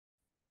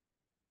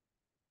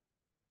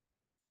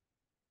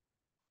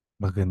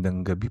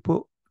Magandang gabi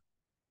po.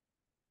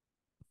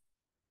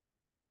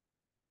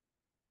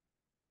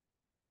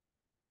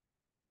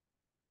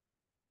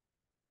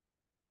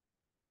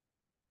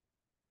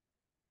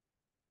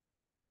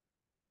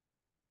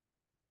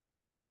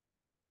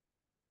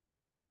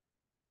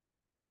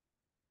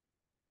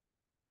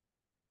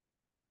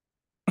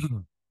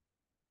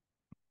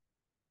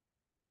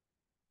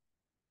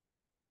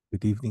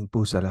 Good evening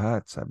po sa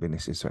lahat, sabi ni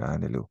Sister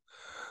Anelo.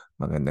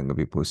 Magandang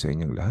gabi po sa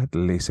inyong lahat.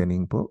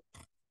 Listening po.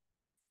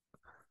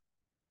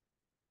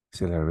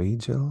 Sila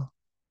Rachel,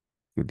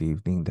 good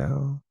evening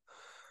daw.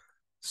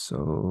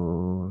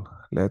 So,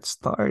 let's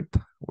start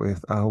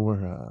with our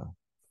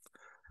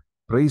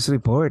praise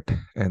report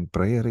and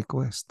prayer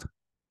request.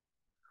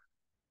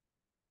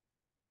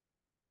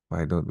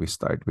 Why don't we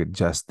start with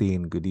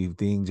Justin? Good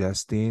evening,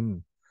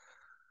 Justin.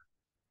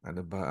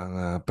 Ano ba ang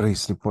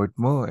praise report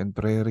mo and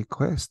prayer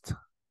request?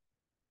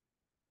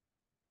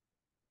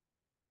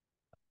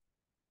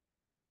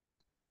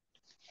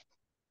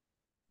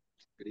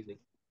 Good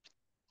evening.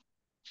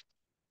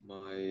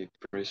 My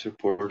praise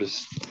report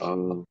is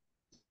I'm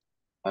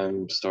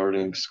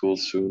starting school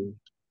soon,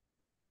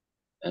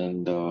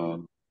 and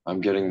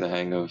I'm getting the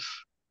hang of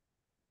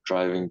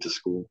driving to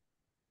school.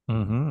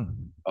 Mm-hmm.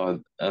 And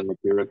my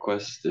prayer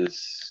request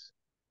is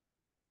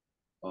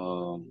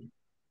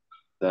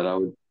that I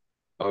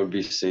would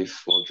be safe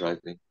while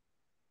driving.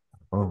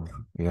 Oh,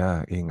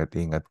 yeah.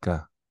 Ingat-ingat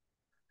ka.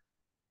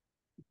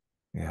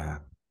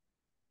 Yeah.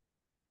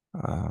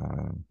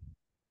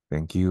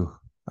 Thank you,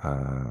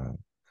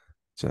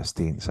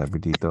 Justin.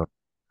 Sabi dito,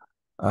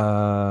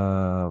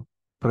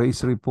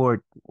 praise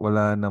report.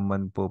 Wala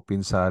naman po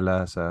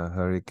pinsala sa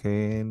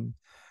hurricane.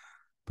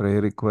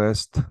 Prayer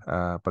request,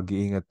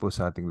 pag-iingat po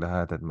sa ating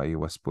lahat at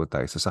maiwas po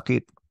tayo sa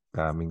sakit.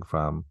 Coming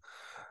from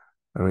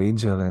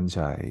Rachel and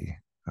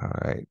Jai. All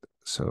right.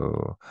 So,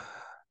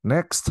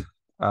 next,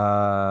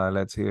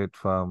 let's hear it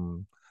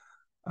from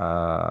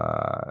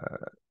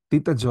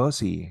Tita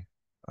Josie.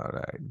 All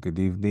right. Good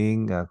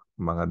evening,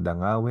 mga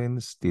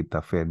dangawens,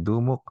 Tita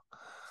Fedumok.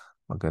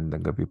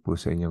 Magandang gabi po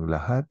sa inyong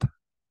lahat.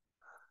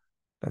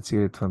 Let's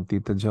hear it from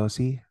Tita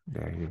Josie.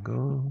 There you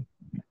go.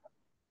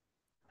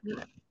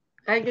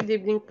 Hi, good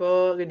evening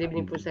po. Good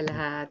evening po sa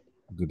lahat.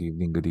 Good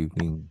evening, good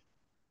evening.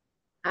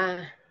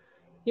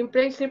 Yung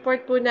praise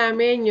report po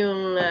namin,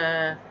 yung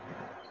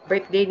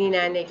birthday ni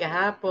nanay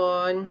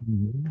kahapon.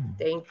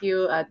 Thank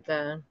you at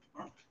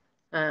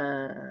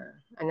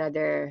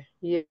another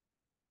year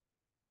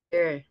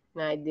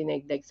na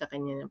dinagdag sa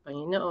kanya ng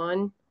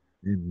Panginoon.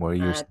 More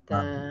years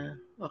At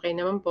okay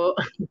naman po.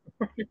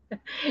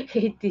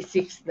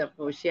 86 na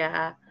po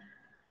siya.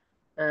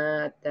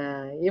 At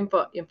yun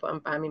po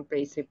ang aming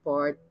praise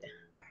report.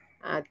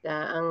 At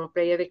ang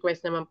prayer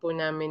request naman po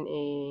namin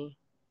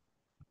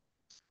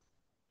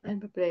ano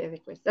ba prayer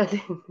request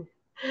natin?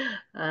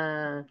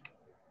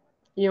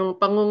 Yung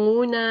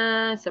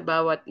pangunguna sa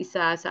bawat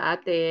isa sa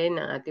atin,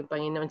 ng ating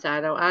Panginoon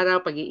sa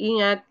araw-araw,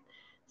 pag-iingat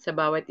sa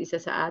bawat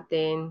isa sa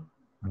atin.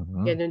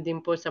 Ganun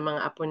din po sa mga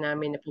apo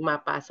namin na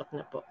pumapasok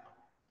na po.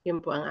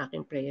 Yun po ang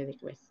aking prayer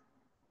request.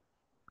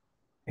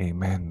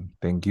 Amen.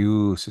 Thank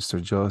you,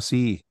 Sister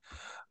Josie.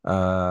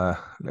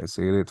 Let's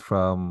hear it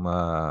from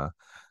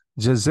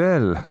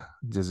Giselle.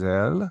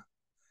 Giselle,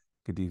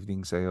 good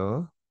evening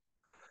sa'yo.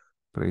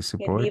 Praise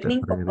report Good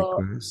evening and prayer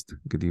po. request.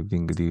 Good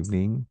evening, good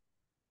evening.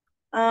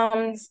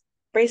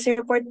 Praise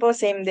report po,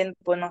 same din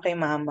po nung kay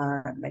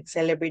Mama.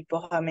 Nag-celebrate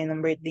po kami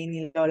ng birthday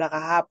ni Lola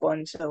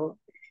kahapon. So,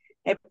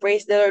 I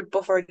praise the Lord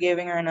po for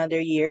giving her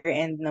another year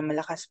and na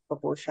malakas po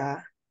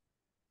siya.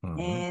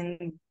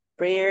 And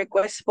prayer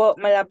request po,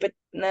 malapit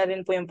na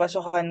rin po yung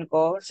pasukan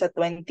ko sa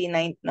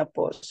 29th na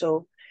po.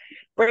 So,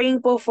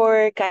 praying po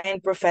for kind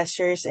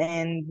professors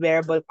and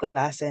bearable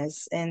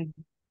classes and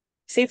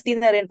safety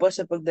na rin po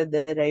sa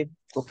pagdadrive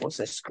ko po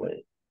sa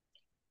school.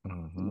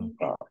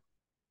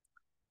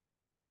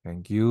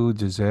 Thank you,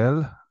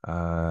 Giselle.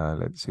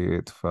 Let's see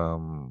it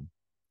from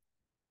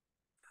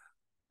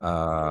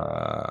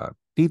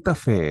Tita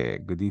Fe.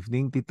 Good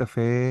evening, Tita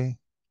Fe.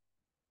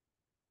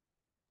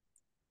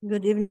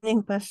 Good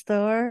evening,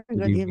 Pastor.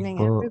 Good evening,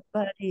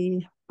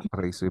 everybody.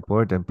 Praise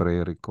report and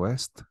prayer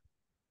request.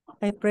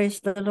 I praise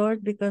the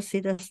Lord because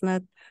He does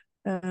not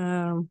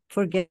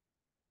forget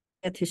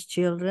His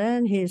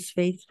children. He is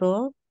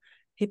faithful.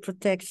 He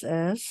protects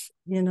us,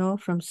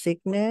 from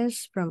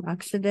sickness, from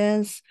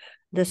accidents.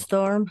 The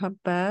storm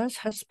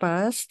has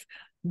passed,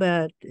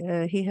 but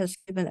He has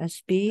given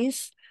us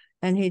peace,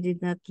 and He did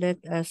not let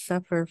us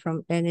suffer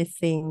from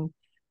anything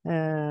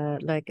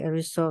like a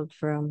result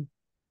from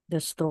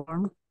the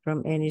storm,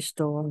 from any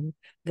storm.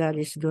 God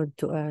is good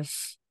to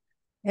us.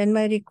 And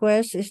my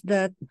request is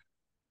that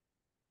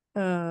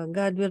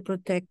God will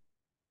protect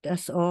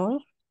us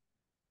all.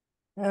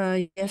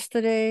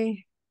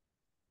 Yesterday,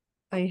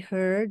 I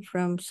heard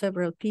from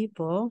several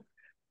people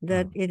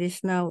that it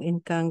is now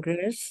in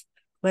Congress.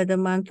 By the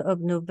month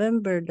of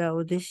November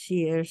daw this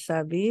year,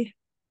 sabi,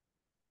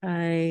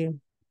 ay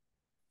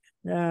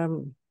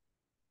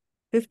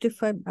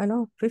 $55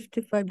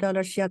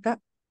 yata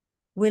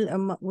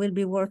will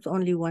be worth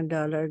only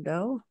 $1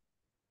 daw.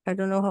 I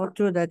don't know how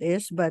true that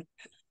is, but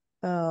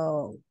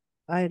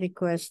I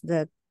request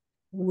that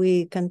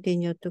we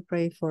continue to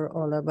pray for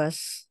all of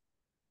us,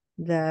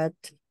 that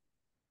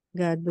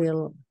God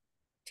will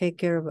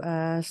take care of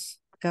us,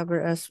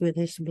 cover us with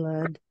His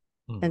blood,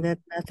 and that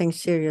nothing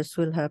serious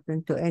will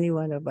happen to any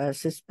one of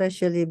us,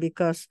 especially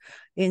because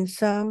in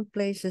some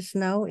places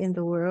now in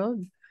the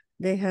world,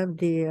 they have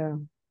the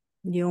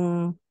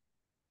yung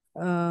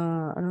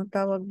anong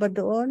tawag ba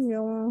doon?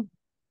 Yung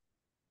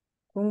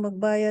kung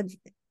magbayad,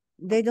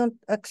 they don't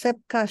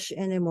accept cash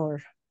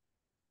anymore.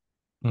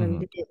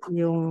 Kundi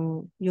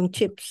yung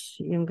chips,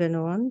 yung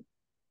ganoon.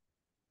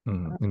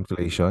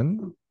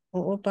 Inflation?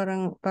 Oo,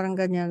 parang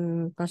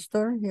ganyan,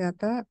 Pastor,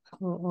 yata.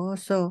 Oo,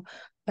 so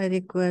I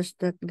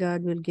request that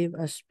God will give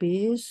us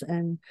peace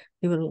and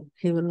He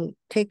will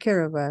take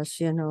care of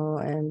us,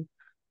 and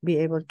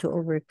be able to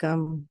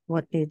overcome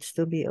what needs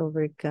to be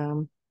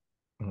overcome.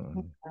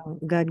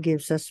 God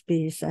gives us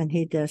peace and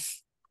He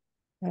does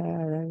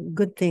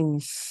good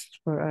things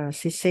for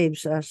us. He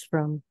saves us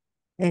from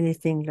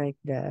anything like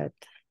that.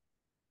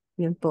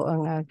 Yun po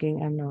ang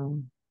aking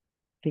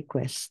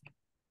request.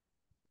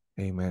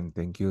 Amen.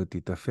 Thank you,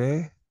 Tita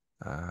Fe.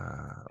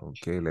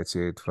 Okay, let's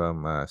hear it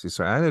from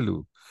Sister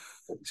Analu.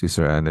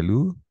 Sister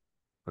Analu,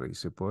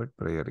 praise report,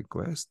 prayer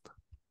request.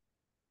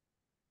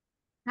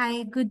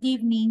 Hi, good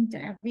evening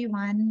to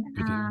everyone.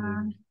 Good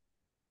evening.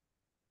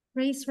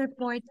 Praise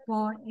report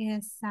po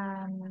is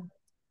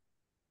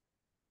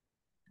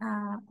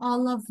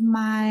all of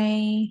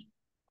my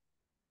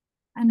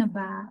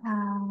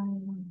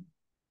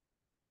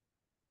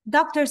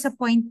doctor's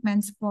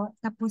appointments po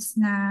tapos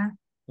na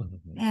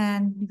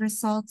and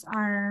results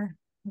are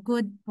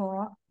good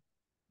po.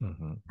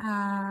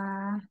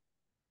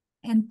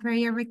 And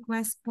prayer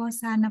request po,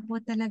 sana po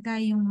talaga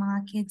yung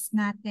mga kids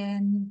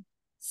natin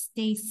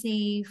stay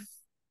safe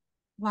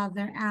while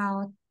they're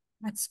out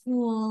at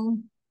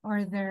school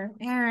or their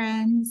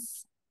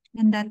errands,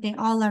 and that they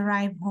all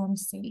arrive home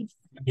safe.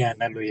 Yan,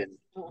 yan.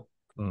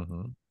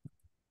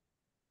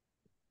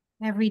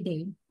 Every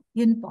day.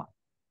 Yun po.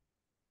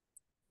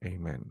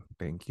 Amen.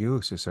 Thank you,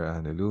 Sister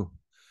Analu.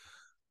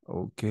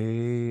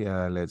 Okay,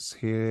 let's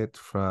hear it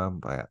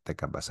from...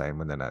 teka, basahin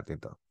muna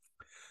natin to.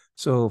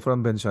 So, from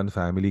Benson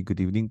family,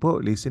 good evening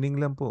po. Listening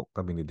lang po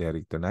kami ni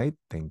Derek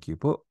tonight. Thank you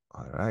po.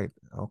 Alright.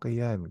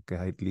 Okay yan.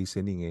 Kahit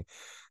listening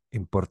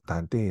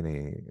importante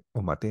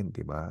umatin,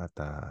 di ba? At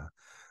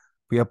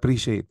we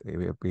appreciate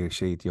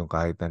yung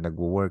kahit na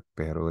nag-work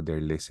pero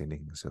they're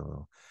listening.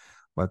 So,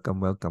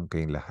 welcome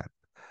kayong lahat.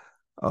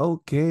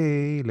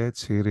 Okay,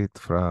 let's hear it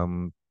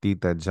from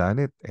Tita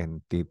Janet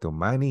and Tito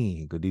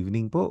Manny. Good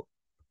evening po.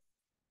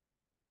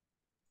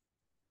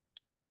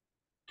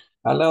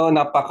 Hello,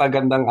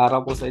 napakagandang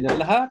araw po sa inyo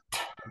lahat.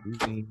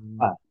 Good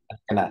evening.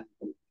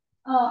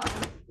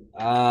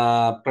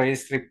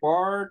 Praise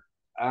report.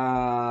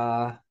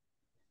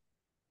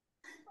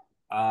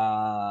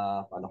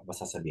 Paano ko ba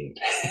sasabihin?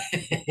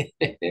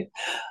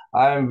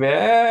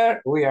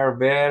 We are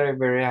very,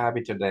 very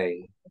happy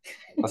today.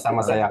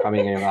 Masaya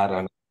kami ngayong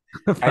araw.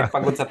 Kahit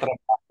pagod sa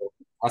trabaho,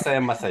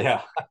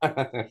 masaya.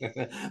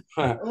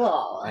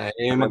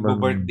 Yung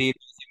mag-birthday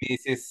si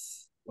Mrs.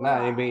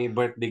 na may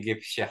birthday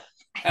gift siya.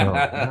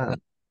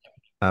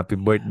 Happy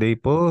birthday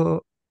po.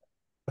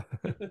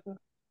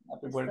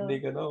 Happy birthday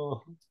ka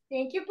no.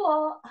 Thank you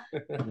po.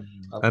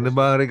 Ano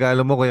ba ang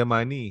regalo mo, Kuya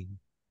Manny?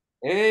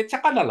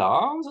 Tsaka na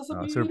lang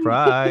sasabihin.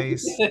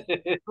 Surprise.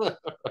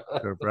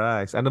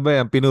 Surprise. Ano ba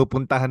yan?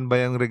 Pinupuntahan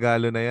ba yung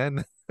regalo na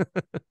yan?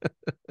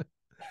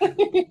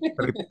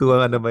 Trip to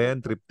ano ba yan?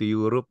 Trip to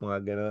Europe,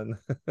 mga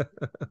ganon.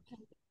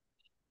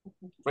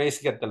 Praise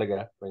God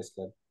talaga. Praise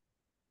God.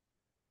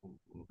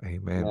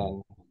 Amen.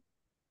 Amen.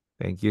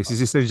 Thank you. Si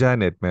Sister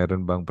Janet,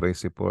 meron bang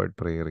praise report,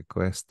 prayer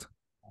request?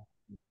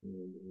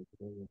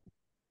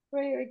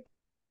 Prayer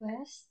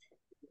request?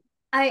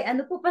 Ay,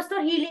 ano po,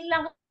 Pastor, healing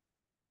lang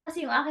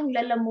kasi yung aking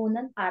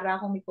lalamunan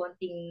para akong may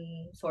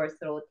konting sore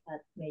throat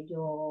at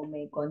medyo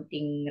may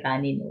konting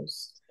runny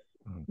nose.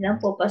 Yan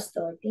po,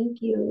 Pastor. Thank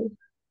you.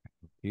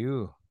 Thank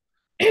you.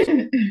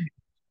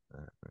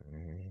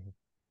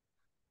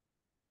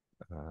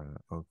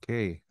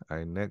 Okay.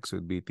 Our next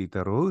would be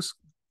Tita Rose.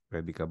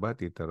 Ready ka ba,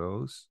 Tita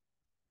Rose?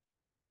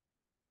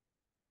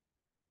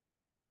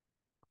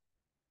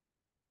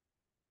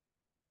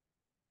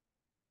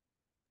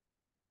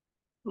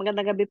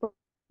 Magandang gabi po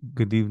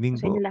Good evening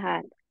sa po. inyo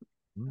lahat.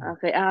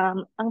 Okay,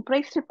 ang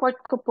praise report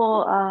ko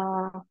po,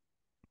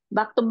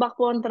 back-to-back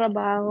po ang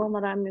trabaho,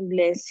 maraming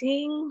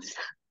blessings.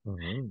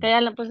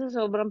 Kaya lang po sa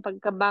sobrang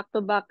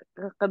pagka-back-to-back,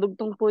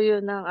 kadugtong po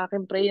yun ng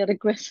aking prayer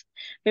request.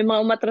 May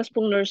mga umatras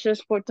pong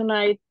nurses for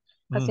tonight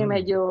kasi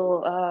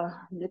medyo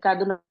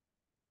delikado na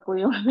po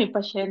yung may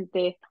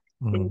pasyente.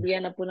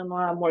 Pindiyan na po ng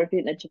mga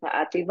morphine at saka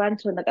Ativan,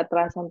 so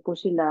nag-atrasan po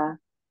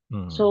sila.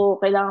 So,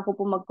 kailangan ko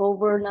po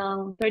mag-cover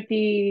ng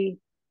 34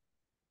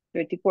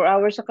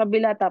 hours sa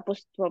kabila,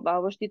 tapos 12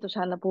 hours dito.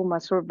 Sana po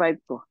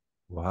ma-survive ko.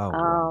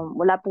 Wow.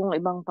 Wala pong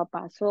ibang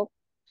papasok.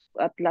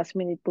 at last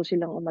minute po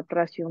silang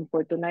umatras yung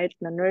for tonight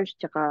na nurse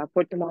tsaka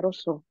for tomorrow.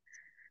 So,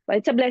 but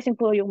it's a blessing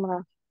po yung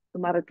mga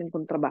tumarating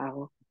kong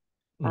trabaho.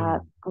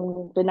 At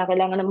kung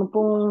kinakailangan naman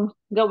pong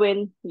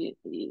gawin,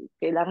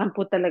 kailangan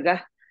po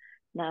talaga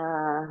na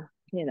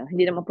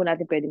hindi naman po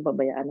natin pwedeng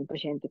pabayaan ng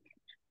pasyente.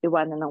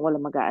 Iwanan ng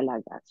walang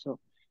mag-aalaga.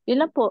 So, yun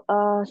lang po.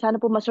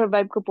 Sana po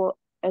ma-survive ko po.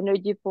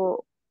 Energy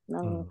po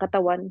ng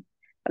katawan,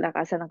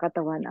 palakasan ng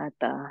katawan at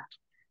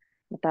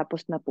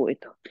matapos na po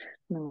ito.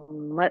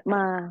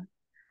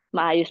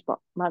 Maayos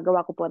po.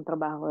 Magawa ko po ang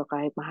trabaho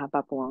kahit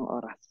mahaba po ang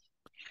oras.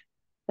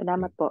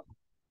 Salamat po.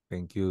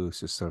 Thank you,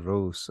 Sister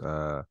Rose.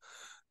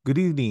 Good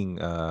evening,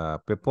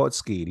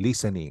 Pepotski,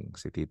 listening.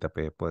 Si Tita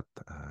Pepot,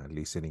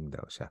 listening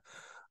daw siya.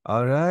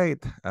 All right.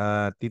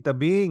 Tita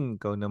Bing,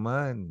 ikaw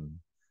naman.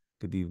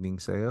 Good evening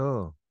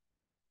sa'yo.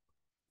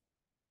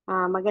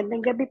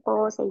 Magandang gabi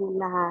po sa inyong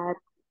lahat.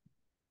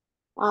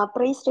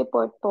 Praise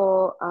report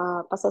po,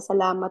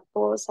 pasasalamat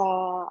po sa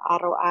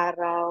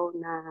araw-araw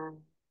na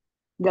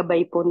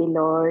gabay po ni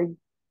Lord.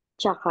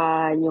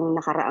 Tsaka yung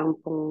nakaraang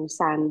pong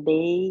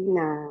Sunday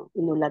na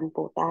inulan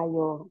po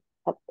tayo.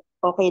 At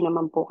okay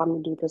naman po kami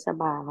dito sa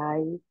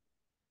bahay.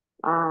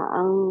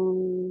 Ang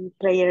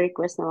prayer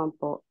request naman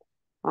po,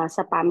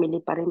 sa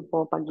family pa rin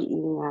po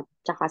pag-iingat.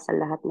 Tsaka sa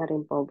lahat na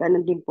rin po.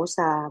 Ganon din po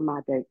sa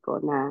mother ko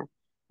na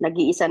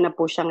nag-iisa na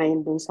po siya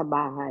ngayon dun sa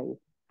bahay.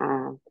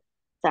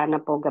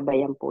 Sana po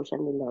gabayan po siya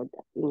ni Lord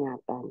at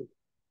ingatan.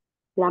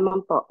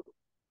 Salamat po.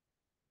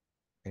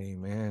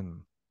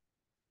 Amen.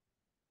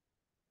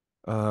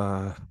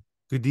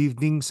 Good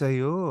evening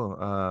sa'yo,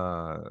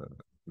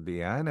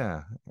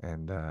 Diana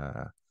and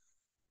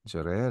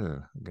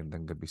Jorel.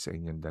 Gandang gabi sa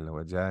inyong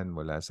dalawa dyan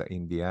mula sa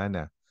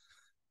Indiana.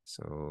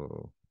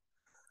 So,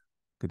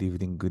 good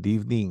evening, good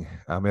evening.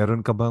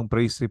 Meron ka bang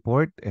praise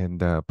report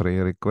and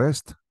prayer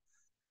request?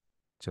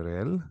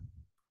 Jorel?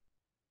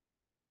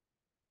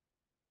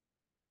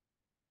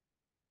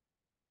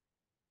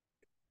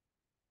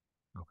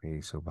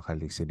 Okay, so baka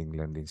listening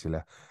lang din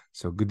sila.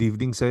 So, good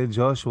evening sa'yo,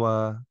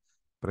 Joshua.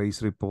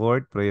 Praise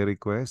report, prayer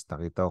request.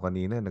 Nakita ko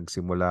kanina,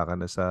 nagsimula ka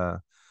na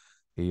sa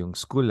iyong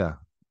school,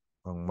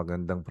 Ang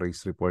magandang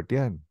praise report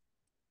yan.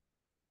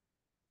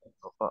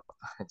 Opo,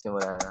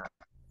 simula na.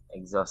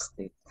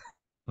 Exhausted.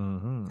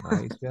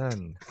 Ayos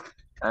yan.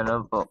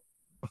 Ano po,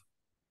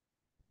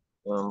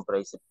 yung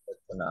praise report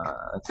ko na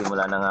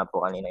simula na nga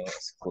po kanina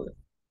yung school.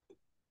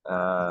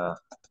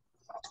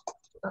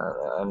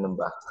 Ano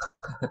ba?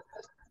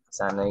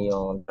 Sana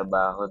yung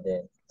trabaho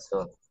din.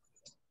 So,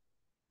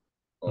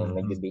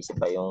 medyo busy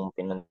pa yung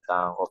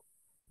pinuntahan ko.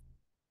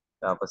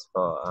 Tapos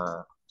po,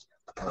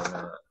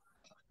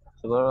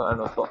 siguro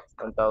ano po,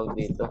 ang tawag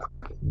dito,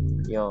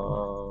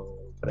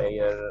 yung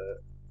prayer,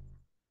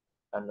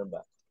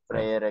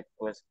 prayer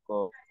request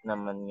ko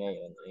naman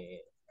ngayon,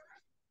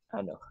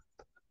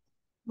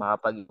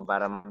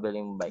 para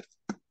mabiling bike.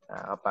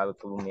 Kapag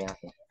ko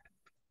bumiyahe.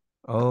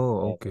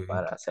 Oh, okay.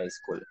 Para sa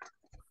school.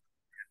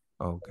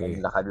 Okay.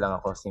 Naglakad lang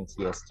ako since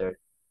yesterday.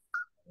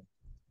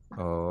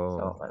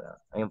 Oh. So,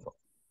 ayun po.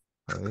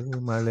 Ay,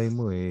 malay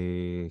mo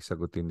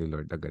sagutin ni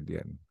Lord agad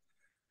yan.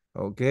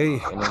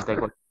 Okay. Inintay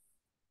ko.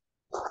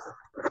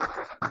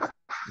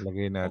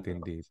 Lagay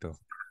natin dito.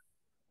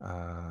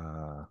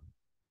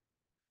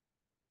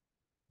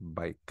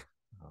 Bike.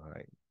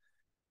 Alright.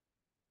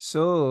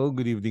 So,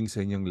 good evening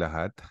sa inyong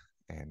lahat.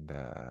 And,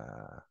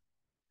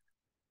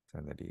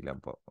 sandali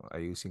lang po.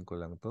 Ayusin ko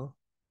lang to.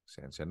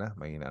 Sensya na,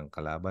 mahina ang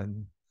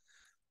kalaban.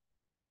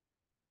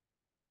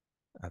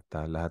 At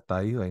lahat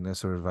tayo ay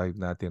na-survive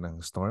natin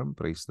ang storm.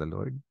 Praise the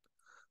Lord.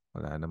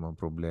 Wala namang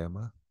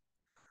problema.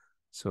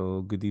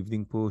 So, good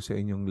evening po sa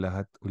inyong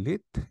lahat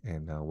ulit.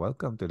 And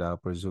welcome to the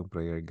Upper Zoom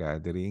Prayer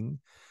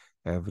Gathering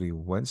every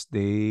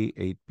Wednesday,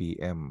 8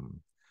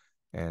 p.m.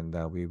 And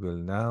we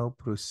will now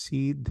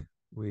proceed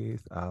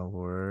with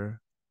our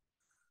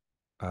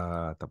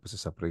tapos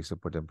sa praise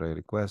support and prayer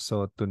request.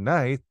 So,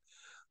 tonight,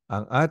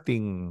 ang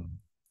ating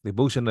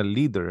devotional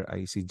leader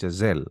ay si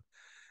Giselle.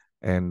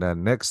 And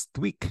next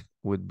week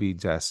would be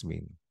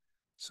Jasmine.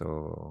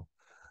 So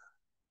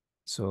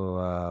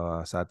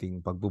sa ating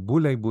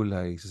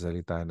pagbubulay-bulay sa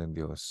salita ng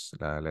Diyos,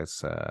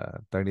 let's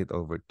turn it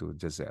over to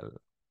Giselle.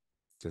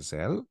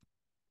 Giselle?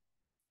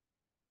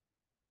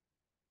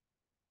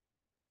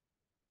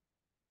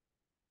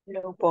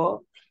 Hello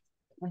po.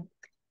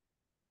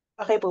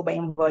 Okay po ba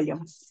yung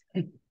volume?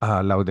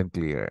 Loud and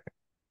clear.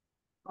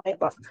 Okay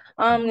po.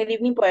 Good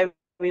evening po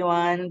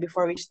everyone.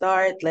 Before we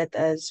start, let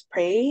us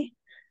pray.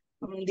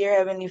 Dear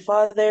Heavenly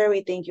Father,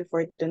 we thank you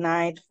for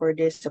tonight, for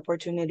this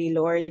opportunity,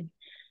 Lord,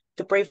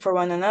 to pray for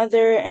one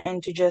another and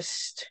to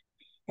just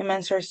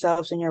immerse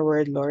ourselves in your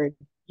word, Lord.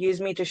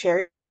 Use me to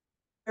share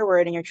your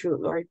word and your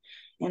truth, Lord,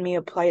 and may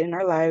apply it in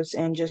our lives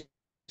and just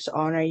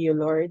honor you,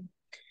 Lord.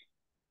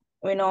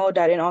 We know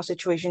that in all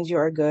situations you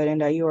are good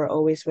and that you are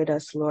always with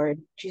us, Lord.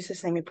 In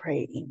Jesus' name we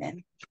pray.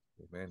 Amen.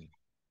 Amen.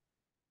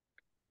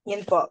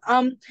 Yan po.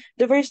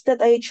 The verse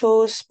that I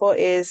chose po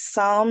is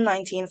Psalm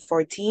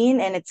 19:14,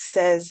 and it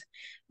says,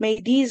 May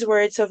these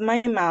words of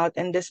my mouth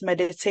and this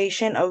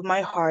meditation of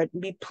my heart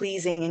be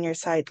pleasing in your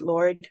sight,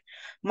 Lord,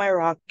 my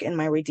rock and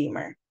my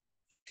redeemer.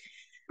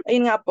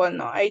 Ayun nga po,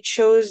 no? I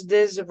chose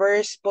this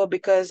verse po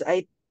because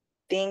I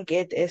think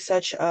it is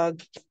such a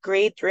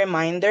great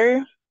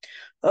reminder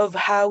of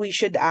how we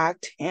should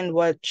act and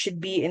what should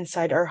be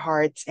inside our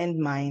hearts and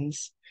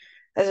minds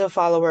as a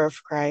follower of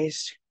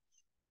Christ.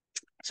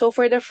 So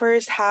for the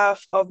first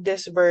half of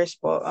this verse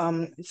po,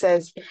 it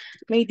says,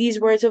 may these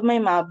words of my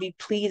mouth be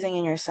pleasing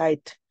in your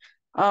sight.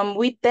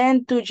 We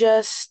tend to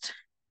just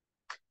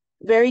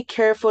very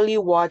carefully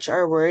watch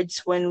our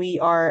words when we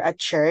are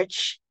at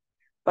church.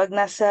 Pag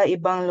nasa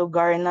ibang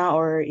lugar na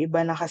or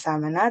iba na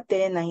kasama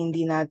natin na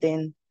hindi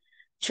natin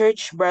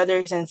church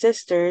brothers and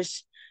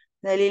sisters,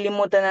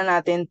 nalilimutan na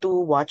natin to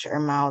watch our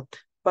mouth.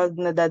 Pag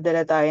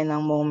nadadala tayo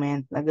ng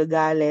moment,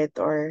 nagagalit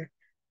or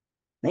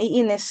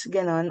naiinis,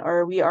 ganon,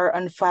 or we are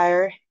on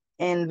fire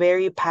and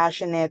very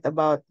passionate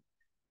about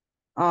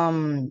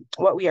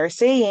what we are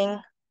saying,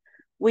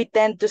 we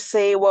tend to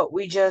say what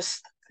we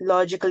just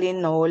logically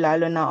know,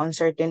 lalo na on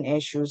certain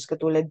issues,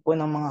 katulad po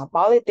ng mga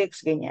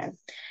politics, ganyan,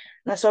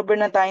 na sobrang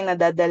na tayong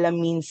nadadala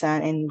minsan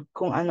and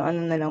kung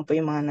ano-ano na lang po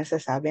yung mga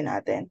nasasabi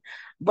natin.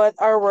 But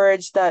our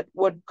words that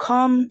would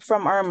come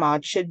from our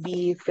mouth should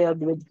be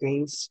filled with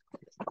grace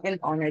and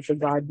honor to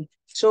God.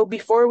 So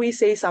before we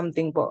say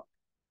something po,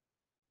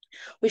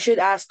 we should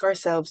ask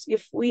ourselves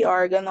if we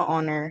are gonna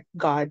honor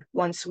God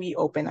once we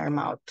open our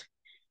mouth.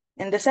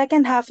 In the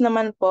second half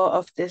naman po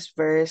of this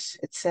verse,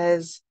 it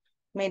says,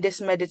 may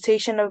this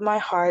meditation of my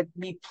heart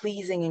be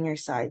pleasing in your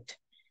sight.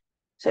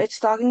 So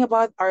it's talking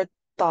about our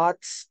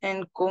thoughts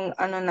and kung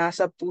ano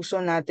nasa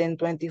puso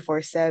natin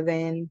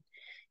 24/7,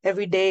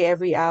 every day,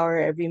 every hour,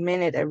 every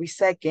minute, every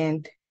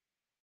second.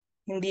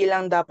 Hindi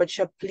lang dapat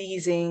siya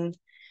pleasing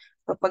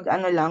kapag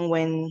ano lang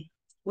when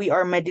we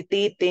are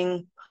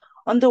meditating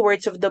on the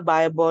words of the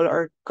Bible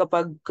or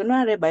kapag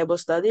kunwari Bible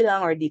study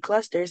lang or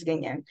D-clusters,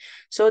 ganyan.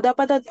 So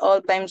dapat at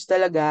all times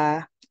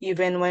talaga,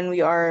 even when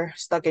we are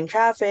stuck in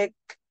traffic,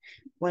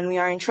 when we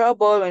are in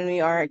trouble, when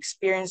we are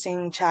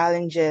experiencing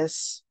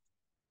challenges,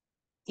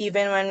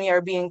 even when we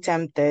are being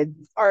tempted,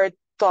 our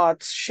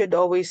thoughts should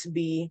always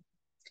be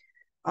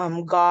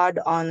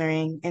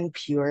God-honoring and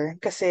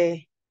pure.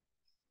 Kasi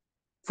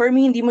for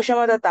me, hindi mo siya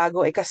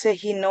matatago kasi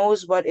He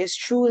knows what is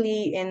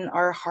truly in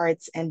our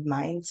hearts and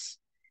minds.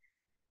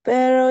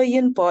 Pero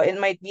yun po, it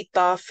might be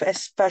tough,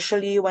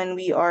 especially when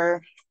we are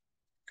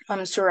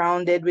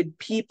surrounded with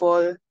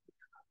people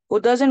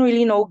who doesn't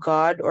really know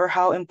God or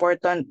how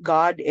important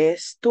God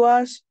is to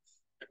us,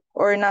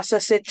 or nasa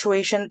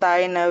situation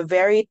tayo na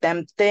very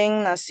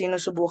tempting na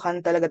sinusubukan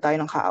talaga tayo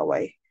ng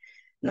kaaway,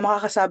 na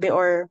makakasabi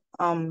or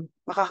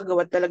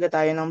makakagawa talaga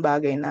tayo ng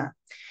bagay na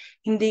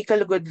hindi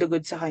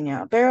kalugod-lugod sa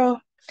Kanya. Pero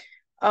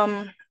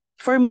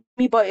for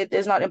me po, it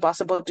is not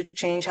impossible to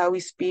change how we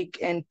speak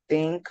and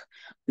think.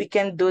 We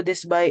can do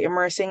this by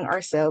immersing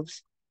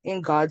ourselves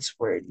in God's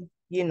word.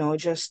 You know,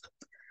 just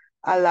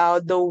allow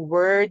the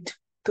word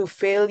to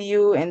fill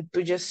you and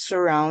to just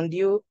surround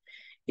you.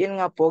 Yun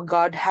nga po,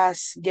 God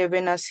has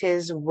given us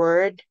His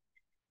word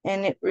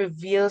and it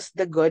reveals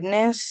the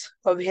goodness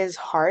of His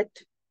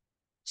heart.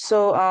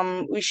 So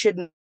we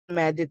should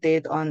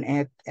meditate on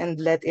it and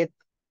let it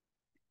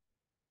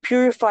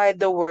purify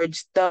the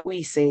words that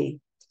we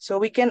say.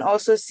 So we can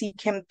also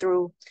seek Him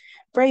through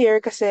prayer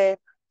kasi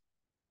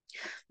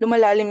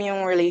lumalalim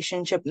yung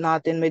relationship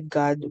natin with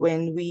God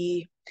when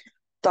we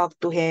talk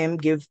to Him,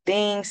 give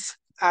thanks,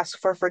 ask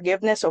for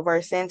forgiveness of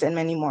our sins, and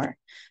many more.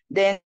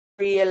 Then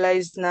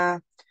realize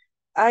na,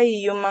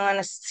 ay, yung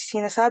mga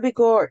sinasabi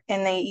ko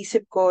and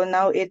naiisip ko,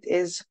 now it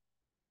is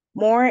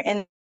more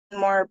and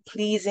more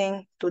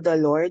pleasing to the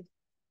Lord.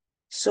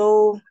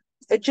 So,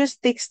 it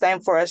just takes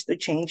time for us to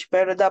change.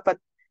 Pero dapat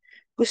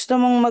gusto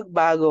mong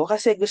magbago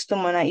kasi gusto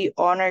mo na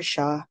i-honor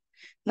siya,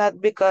 not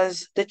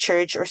because the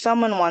church or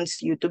someone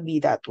wants you to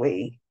be that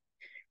way.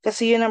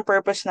 Kasi yun ang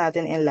purpose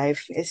natin in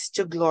life, is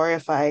to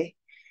glorify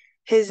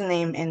His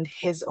name and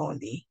His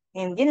only.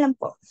 And yun lang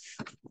po.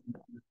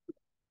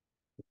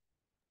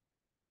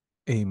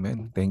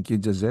 Amen. Thank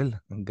you, Giselle.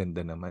 Ang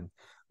ganda naman.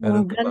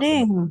 Ang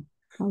galing.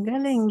 Ang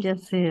galing,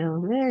 Giselle.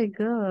 Very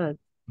good.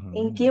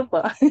 Thank you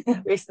po.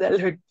 Praise the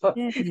Lord po.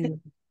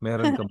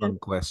 Meron ka bang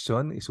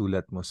question?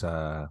 Isulat mo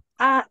sa...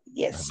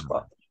 yes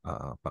po.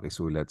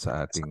 Pakisulat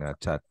sa ating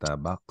chat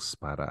box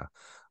para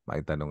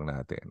maitanong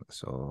natin.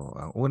 So,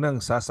 ang unang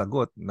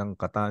sasagot ng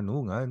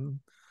katanungan,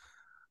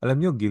 alam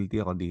nyo,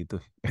 guilty ako dito.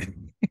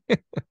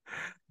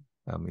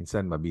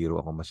 Minsan, mabiro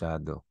ako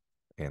masyado.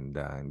 And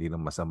hindi na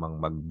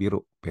masamang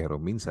magbiro, pero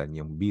minsan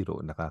yung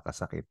biro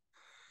nakakasakit.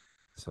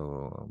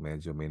 So,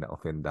 medyo may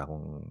na-offend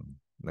akong,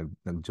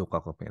 nag-joke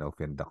ako, may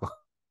na-offend ako.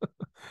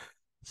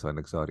 So,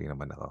 nag-sorry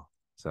naman ako.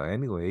 So,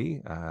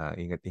 anyway,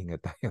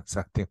 ingat-ingat tayo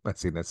sa ating mga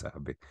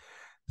sinasabi.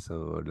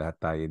 So,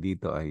 lahat tayo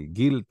dito ay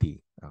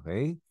guilty.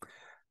 Okay?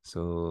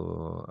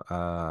 So,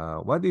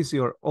 what is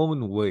your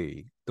own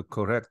way to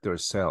correct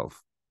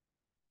yourself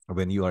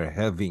when you are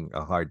having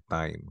a hard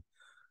time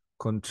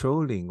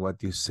controlling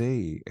what you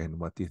say and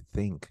what you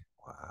think?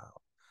 Wow.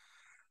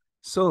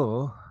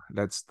 So,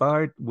 let's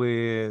start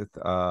with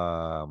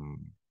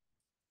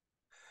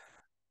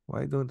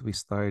why don't we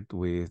start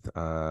with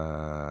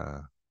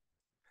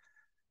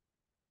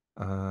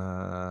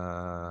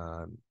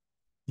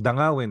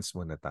dangawins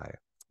muna tayo.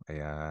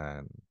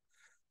 Ayan.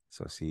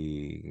 So,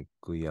 si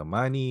Kuya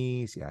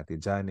Manny, si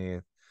Ate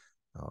Janet,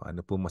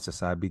 ano po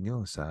masasabi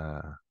nyo sa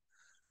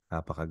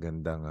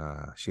napakagandang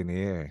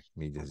shinare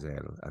ni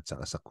Giselle at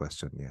saka sa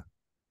question niya?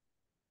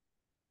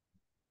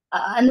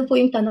 Ano po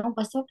yung tanong,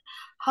 Pastor?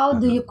 How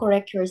do you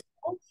correct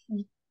yourself?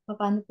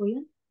 Paano po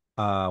yun?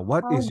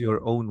 What is your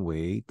own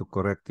way to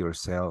correct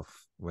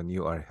yourself when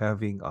you are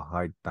having a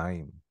hard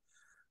time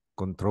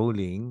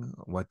controlling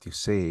what you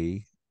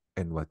say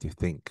and what you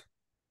think?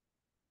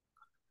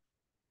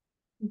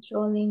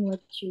 Controlling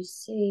what you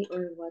say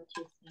or what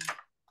you think.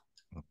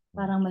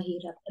 Parang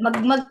mahirap.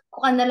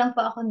 Magkuha na lang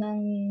po ako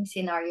ng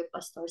scenario,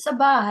 Pastor. Sa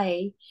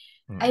bahay,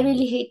 I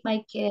really hate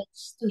my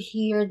kids to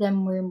hear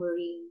them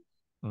murmuring.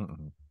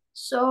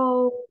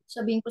 So,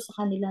 sabihin ko sa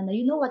kanila na,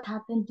 you know what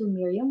happened to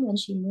Miriam when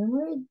she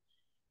murmured?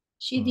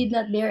 She did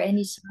not bear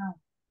any sound.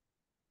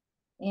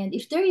 And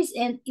if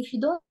you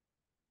don't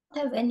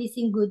have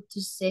anything good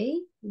to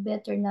say, you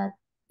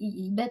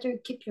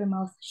better keep your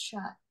mouth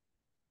shut.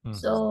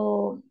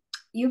 So,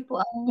 yun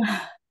po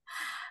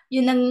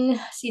yun ang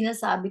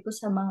sinasabi ko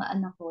sa mga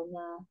anak ko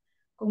na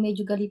kung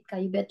medyo galit ka,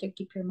 you better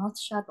keep your mouth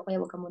shut o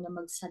kaya wag ka muna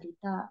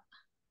magsalita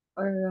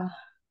or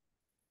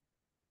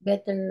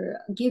better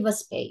give a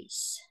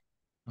space.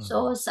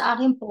 So, sa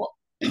akin po,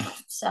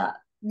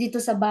 dito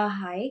sa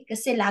bahay,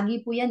 kasi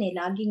lagi po yan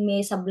laging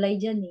may sablay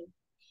dyan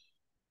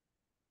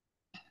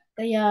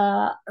Kaya,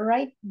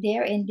 right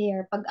there and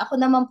there, pag ako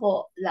naman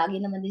po, lagi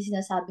naman din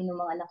sinasabi ng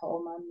mga anak ko,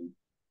 oh, Mommy,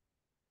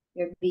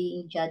 you're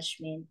being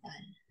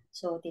judgmental.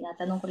 So,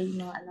 tinatanong ko rin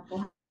yung mga anak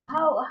ko,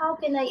 how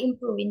can I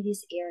improve in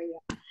this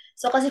area?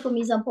 So, kasi kung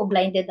minsan po,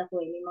 blinded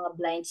ako may mga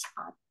blind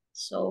spot.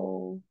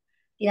 So,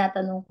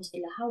 tinatanong ko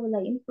sila, how will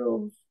I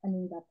improve?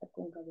 Anong dapat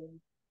kong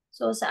gawin?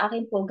 So, sa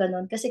akin po,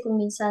 ganun. Kasi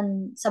kung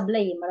minsan,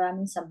 sablay,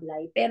 maraming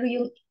sablay. Pero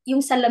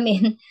yung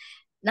salamin,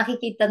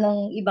 nakikita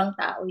ng ibang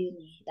tao yun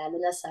lalo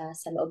na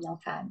sa loob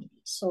ng family.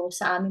 So,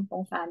 sa amin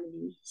pong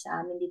family,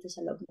 sa amin dito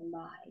sa loob ng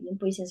bahay, yun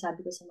po yung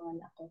sinasabi ko sa mga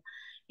anak ko.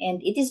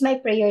 And it is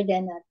my prayer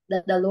then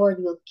that the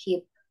Lord will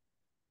keep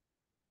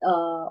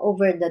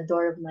over the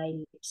door of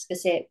my lips.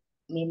 Kasi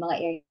may mga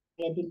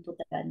area din po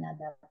talaga na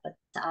dapat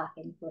sa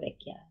akin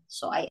correct yan.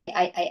 So, I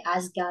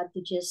ask God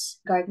to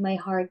just guard my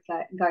heart,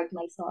 guard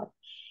my thought,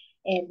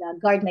 and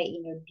guard my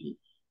inner being.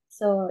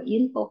 So,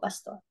 yun po,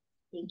 Pastor.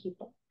 Thank you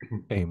po.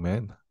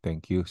 Amen.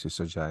 Thank you,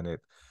 Sister Janet.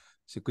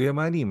 Si Kuya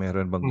Manny,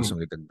 meron bang gustong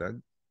itagdag?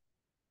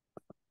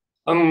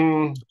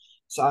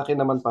 Sa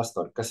akin naman,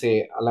 Pastor,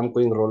 kasi alam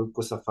ko yung role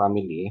ko sa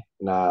family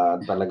na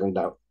talagang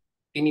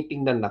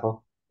tinitingnan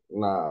ako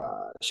na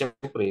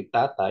syempre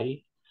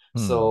tatay.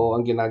 So,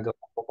 ang ginagawa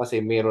ko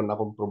kasi meron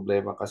akong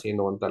problema kasi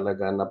noon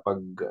talaga na pag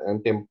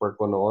ang temper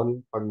ko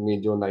noon, pag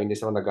medyo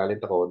nainis ako,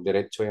 nagalit ako,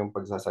 diretso yung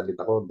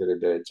pagsasalita ko,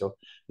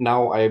 dire-diretso.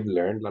 Now, I've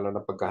learned, lalo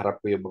na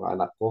pagkaharap ko yung mga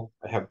anak ko,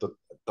 I have to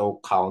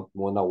count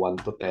muna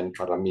 1 to 10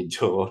 para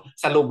medyo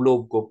sa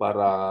loob-loob ko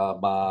para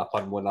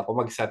muna ako,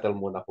 mag-settle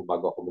muna ako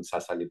bago ako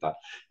magsasalita.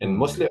 And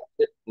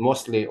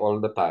mostly all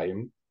the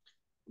time,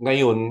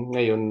 ngayon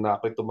na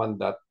ako'y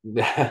tumanda,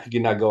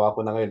 ginagawa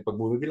ko na ngayon. Pag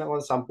bumibilang ako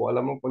ng 10,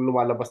 alam mo, pag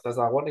lumalabas na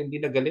sa ako, hindi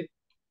na galit.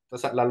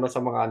 Lalo sa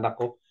mga anak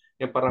ko,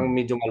 yung parang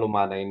medyo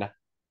malumanay na.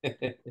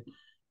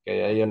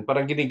 Kaya yun,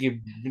 parang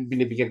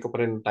binibigyan ko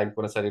pa rin time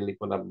ko na sarili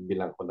ko na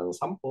bilang ko ng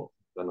 10,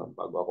 ganun,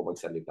 bago ako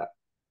magsalita.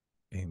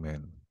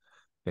 Amen.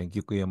 Thank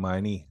you, Kuya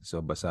Manny.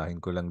 So,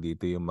 basahin ko lang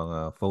dito yung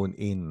mga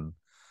phone-in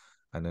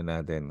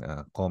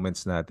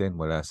comments natin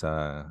mula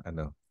sa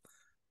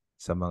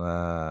sa mga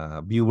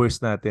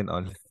viewers natin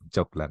online.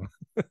 Joke lang.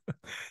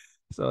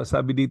 So,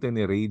 sabi dito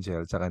ni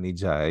Rachel tsaka ni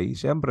Jai,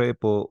 siyempre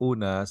po,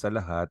 una sa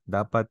lahat,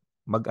 dapat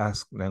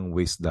mag-ask ng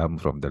wisdom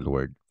from the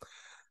Lord.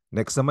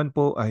 Next naman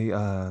po ay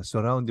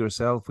surround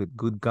yourself with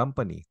good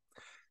company.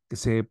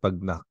 Kasi pag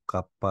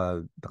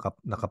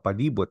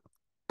nakapalibot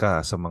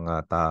ka sa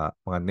mga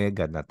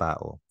nega na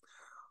tao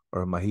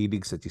or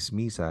mahilig sa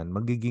chismisan,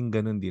 magiging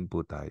ganun din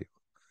po tayo.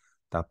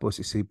 Tapos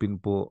isipin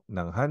po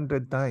ng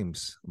 100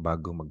 times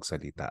bago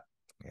magsalita.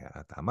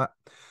 Kaya tama.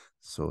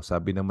 So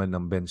sabi naman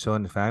ng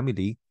Benson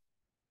family,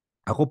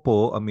 ako po,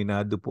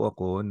 aminado po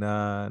ako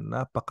na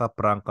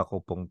napaka-prank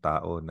ako pong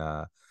tao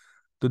na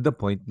to the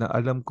point na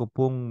alam ko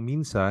pong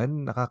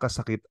minsan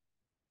nakakasakit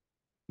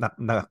na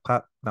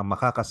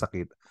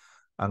makakasakit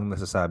ang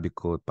nasasabi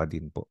ko pa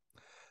din po.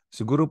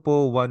 Siguro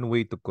po one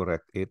way to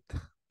correct it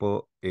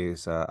po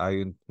is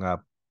ayon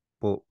nga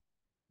po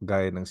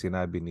gaya ng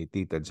sinabi ni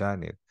Tita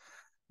Janet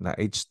na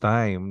each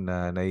time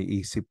na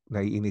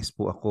naiinis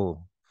po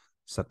ako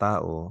sa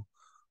tao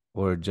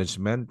or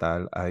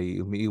judgmental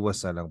ay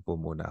umiiwas na lang po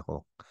muna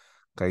ako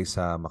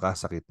kaysa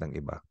makasakit ng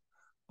iba.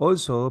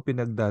 Also,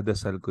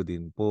 pinagdadasal ko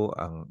din po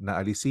ang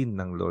naalisin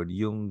ng Lord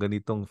yung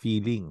ganitong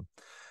feeling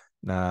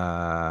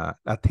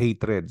at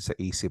hatred sa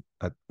isip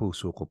at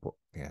puso ko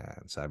po.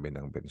 Yan, sabi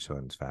ng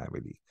Benson's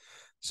family.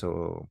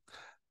 So,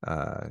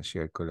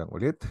 Share ko lang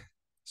ulit.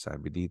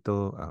 Sabi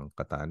dito, ang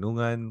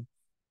katanungan.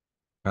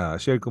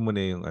 Share ko muna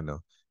yung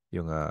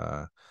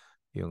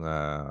yung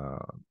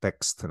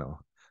text,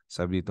 no?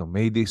 Sabi dito,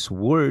 may these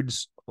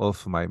words of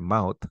my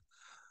mouth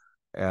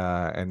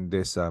and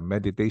this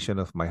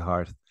meditation of my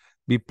heart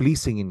be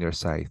pleasing in your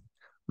sight,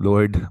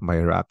 Lord, my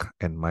rock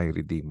and my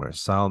redeemer.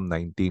 Psalm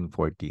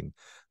 19:14.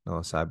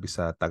 No, sabi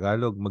sa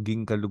Tagalog,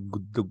 maging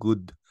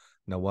kalugod-lugod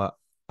nawa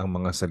ang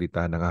mga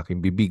salita ng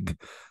aking bibig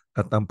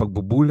at ang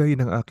pagbubulay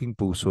ng aking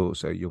puso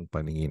sa iyong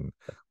paningin.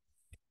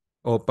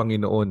 O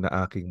Panginoon,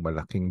 na aking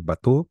malaking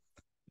bato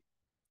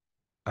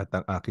at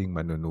ang aking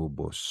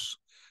manunubos.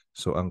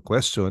 So ang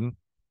question,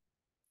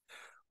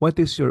 what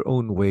is your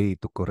own way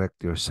to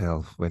correct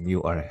yourself when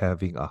you are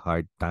having a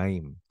hard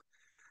time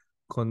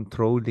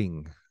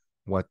controlling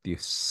what you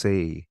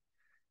say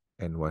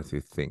and what you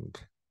think?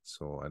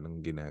 So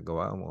anong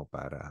ginagawa mo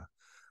para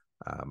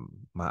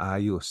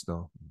maayos,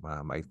 no?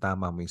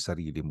 Maitama mo yung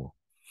sarili mo?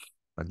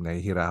 Pag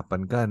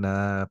nahihirapan ka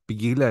na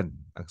pigilan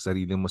ang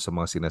sarili mo sa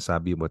mga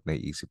sinasabi mo at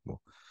naiisip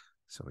mo.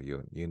 So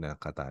yun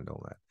ang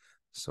katanungan.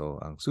 So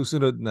ang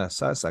susunod na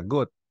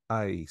sasagot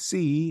ay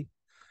si...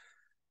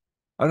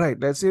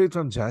 Alright, let's hear it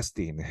from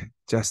Justin.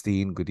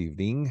 Justin, good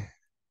evening.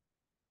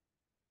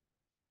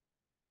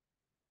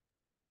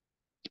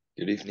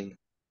 Good evening.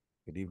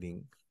 Good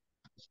evening.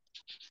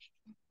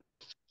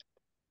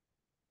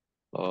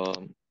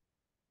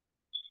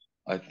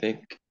 I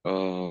think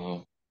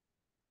for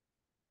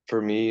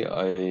me,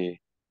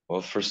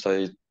 first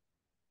I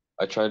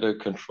try to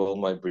control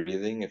my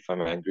breathing if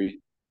I'm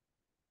angry,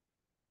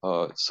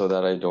 so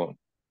that I don't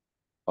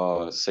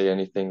say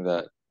anything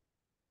that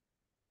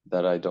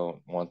I don't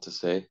want to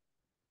say.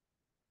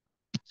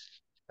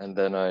 And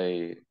then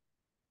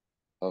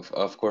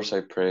of course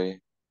I pray,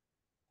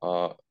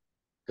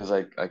 because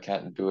I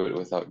can't do it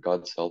without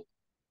God's help.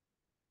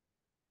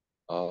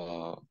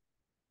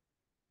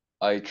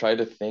 I try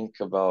to think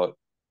about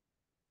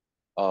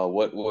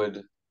what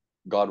would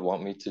God want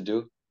me to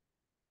do?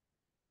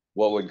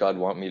 What would God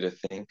want me to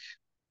think,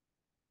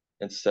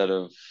 instead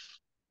of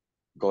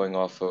going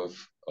off of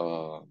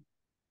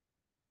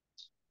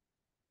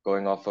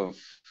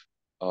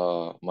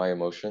my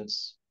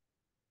emotions.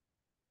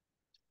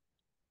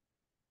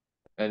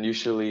 And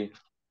usually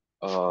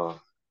I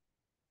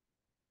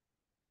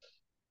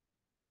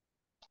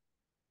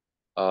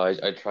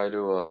try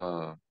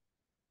to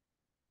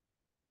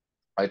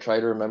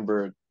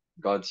remember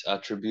God's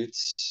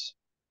attributes,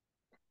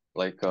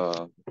 like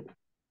the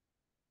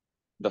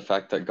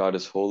fact that God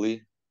is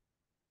holy,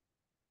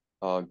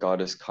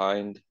 God is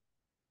kind,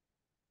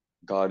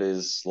 God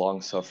is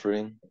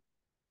long-suffering.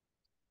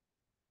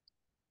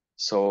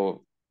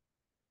 So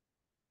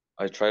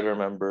I try to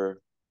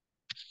remember,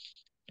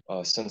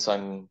 since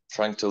I'm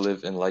trying to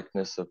live in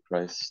likeness of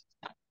Christ,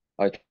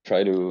 I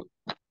try to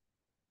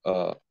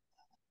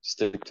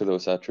stick to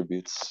those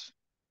attributes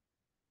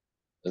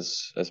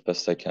as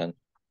best I can.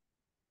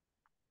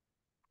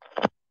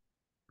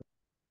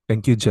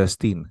 Thank you,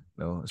 Justin.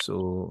 No,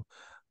 so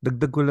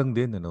dagdag ko lang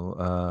din,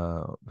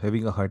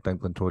 having a hard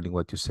time controlling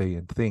what you say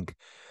and think.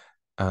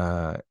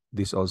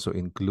 This also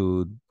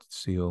includes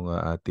yung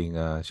ating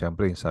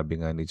syempre,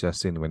 sabi nga ni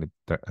Justin, when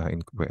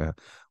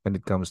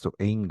it comes to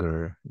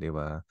anger, di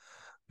ba?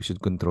 We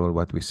should control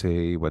what we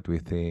say, what we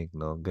think,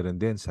 no? Ganun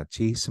din sa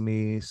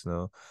chismis,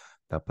 no?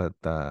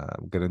 Dapat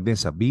ganun din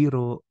sa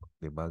biro,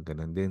 di ba?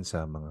 Ganun din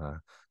sa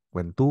mga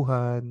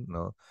kwentuhan,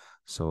 no?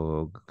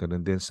 So,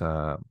 ganun din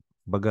sa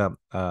baga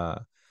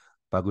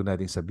bago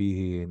natin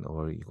sabihin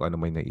or kung ano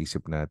may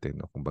naisip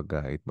natin, no?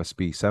 Kumbaga, it must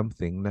be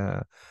something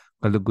na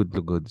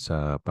kalugod-lugod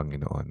sa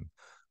Panginoon.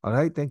 All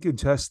right, thank you,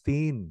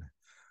 Justin.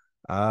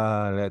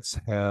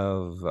 Let's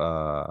hear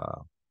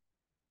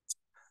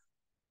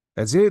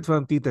it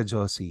from Tita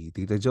Josie.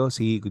 Tita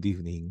Josie, good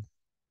evening.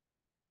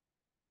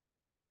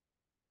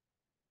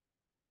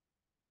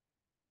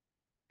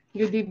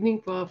 Good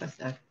evening po,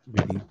 Pastor.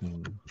 Good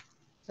evening.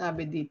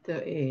 Sabi dito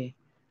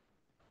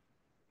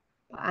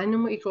paano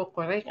mo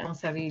i-correct ang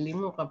sarili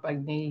mo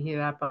kapag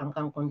nahihirapan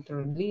kang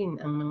kontrolin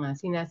ang mga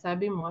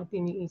sinasabi mo at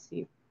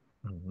iniisip?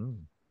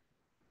 Mm-hmm.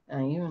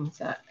 Ayun.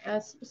 Sa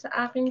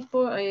akin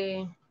po,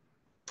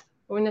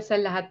 una sa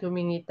lahat,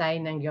 humingi tayo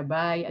ng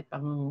gabay at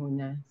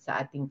pangunguna sa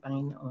ating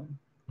Panginoon.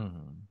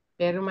 Mm-hmm.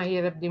 Pero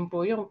mahirap din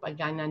po yung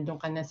pagka nandun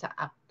ka na sa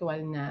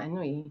actual na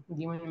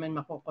hindi mo naman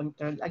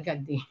makokontrol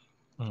agad eh.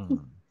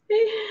 Mm-hmm.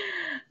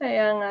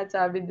 Kaya nga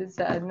sabi dun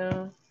sa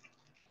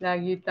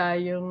lagi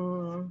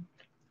tayong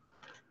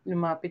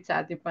lumapit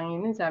sa ating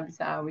Panginoon, sabi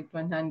sa awit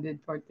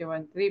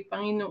 141:3,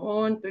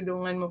 Panginoon,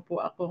 tulungan mo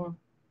po akong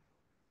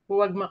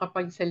huwag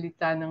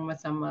makapagsalita ng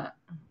masama.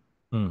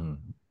 Mm-hmm.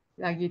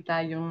 Lagi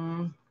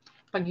tayong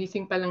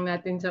pagising pa lang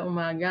natin sa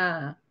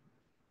umaga,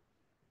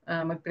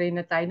 mag-pray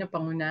na tayo na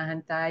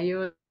pangunahan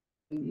tayo,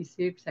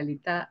 isip,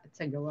 salita at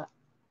sa gawa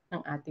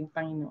ng ating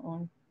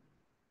Panginoon.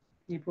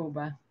 Di po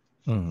ba?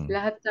 Mm-hmm.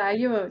 Lahat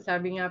tayo,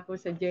 sabi nga po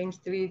sa James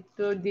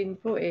 3:2 din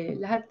po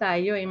lahat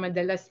tayo ay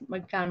madalas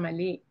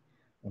magkamali.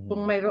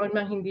 Kung mayroon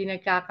mang hindi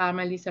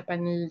nagkakamali sa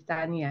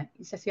pananalita niya,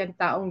 isa siyang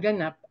taong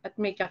ganap at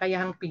may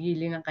kakayahang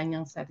pigilin ang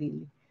kanyang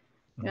sarili.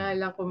 Kaya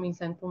lang kung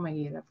minsan po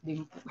mahirap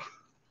din po.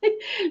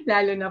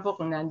 Lalo na po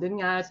kung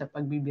nandun nga sa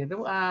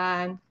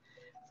pagbibiruan,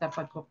 sa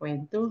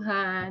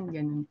pagkukwentuhan,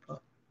 ganun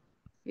po.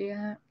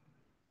 Kaya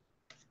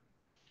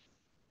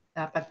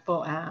dapat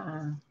po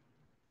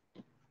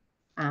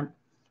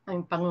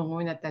ang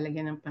pangunguna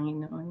talaga ng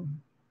Panginoon.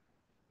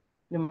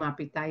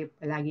 Lumapit tayo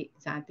palagi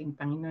sa ating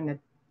Panginoon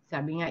at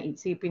sabi nga,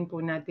 isipin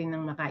po natin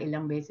ng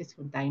makailang beses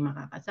kung tayo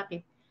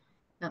makakasakit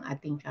ng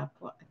ating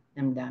kapwa at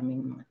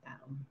damdamin mga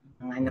tao,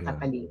 mga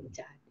nakapaligid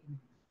sa atin.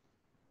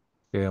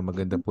 Kaya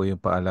maganda po yung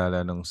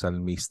paalala ng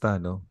salmista,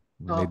 no?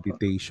 Opo.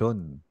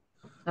 Meditation.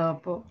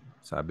 Opo.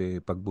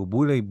 Sabi,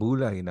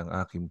 pagbubulay-bulay ng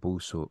aking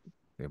puso,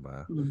 di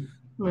ba?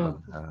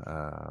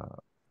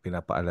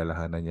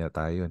 Pinapaalalahanan niya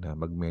tayo na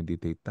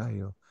mag-meditate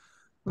tayo.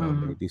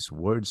 May these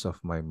words of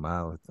my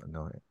mouth,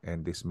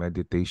 and this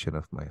meditation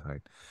of my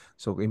heart.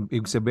 So,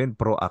 ibig sabihin,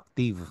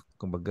 proactive.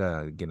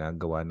 Kumbaga,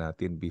 ginagawa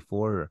natin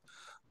before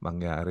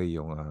mangyari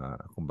yung,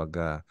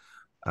 kumbaga,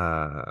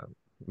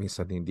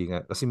 minsan hindi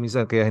nga, kasi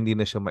minsan kaya hindi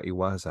na siya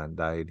maiwasan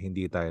dahil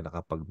hindi tayo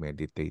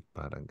nakapag-meditate,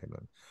 parang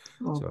ganun.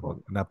 So,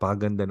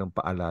 napakaganda ng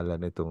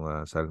paalala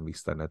nitong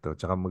salmista na to.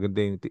 Tsaka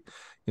maganda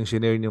yung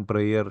shinare yung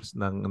prayers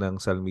ng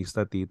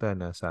salmista, tita,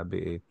 na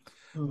sabi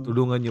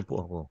tulungan niyo po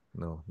ako,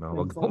 no, na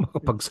wag ako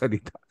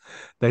makapagsalita.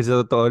 Dahil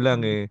sa totoo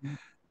lang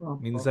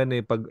minsan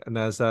pag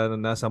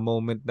nasa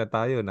moment na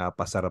tayo,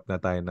 napasarap na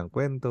tayo ng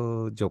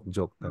kwento,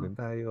 joke na rin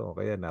tayo, o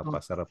kaya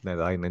napasarap na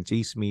tayo ng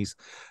chismis,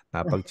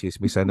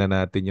 napagchismisan na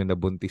natin yung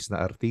nabuntis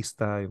na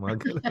artista, yung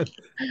mga ganun.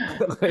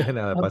 Kaya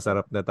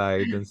napasarap na tayo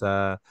dun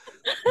sa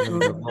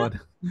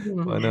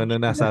kung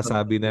ano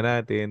nasasabi na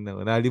natin,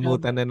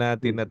 nalimutan na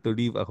natin na to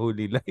live a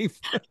holy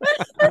life.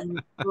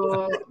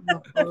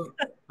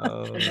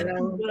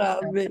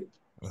 Grabe.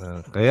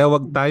 Kaya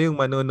wag tayong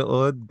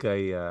manonood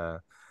kay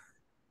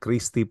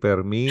Christy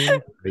Permin,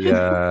 kaya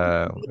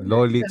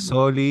Lolit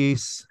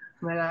Solis,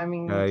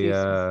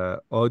 kaya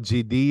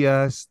OG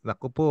Diaz.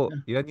 Naku po,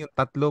 yan yung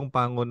tatlong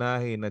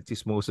pangunahin na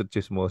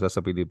chismosa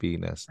sa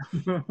Pilipinas.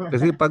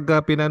 Kasi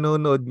pag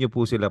pinanonood nyo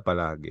po sila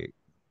palagi,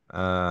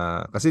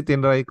 kasi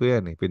tinry ko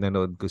yan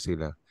pinanood ko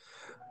sila.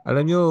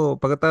 Alam nyo,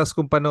 pagkatapos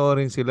kong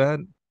panoorin sila,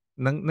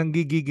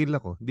 nanggigigil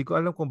ako. Hindi ko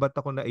alam kung ba't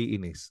ako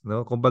naiinis.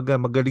 No? Kumbaga,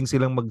 magaling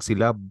silang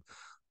magsilab,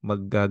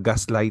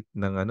 mag-gaslight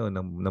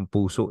ng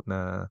puso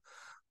na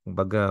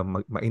kumbaga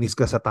mainis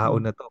ka sa tao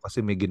na to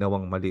kasi may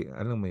ginawang mali.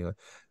 Alam mo yun?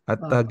 At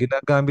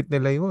ginagamit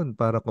nila yun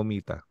para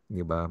kumita.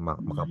 Di ba?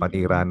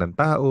 Makapanira ng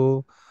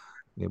tao,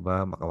 di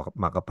ba?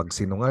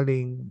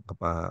 Makapagsinungaling,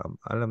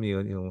 alam mo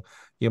yun,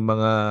 yung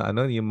mga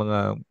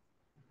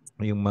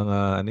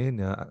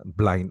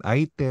blind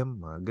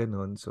item, mga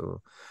ganun.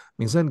 So,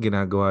 minsan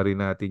ginagawa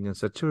rin natin yun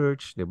sa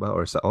church, di ba?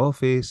 Or sa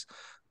office,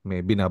 may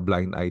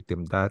bina-blind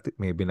item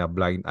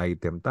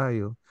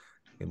tayo.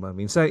 Diba?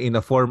 Minsan, in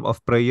a form of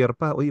prayer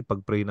pa, uy,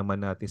 pag-pray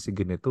naman natin si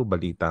ganito,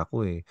 balita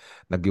ko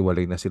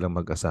naghiwalay na silang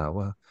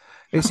mag-asawa.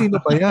 Sino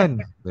ba yan?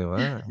 Di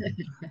ba?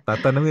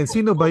 Tatanungin,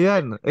 sino ba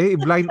yan?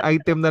 Blind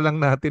item na lang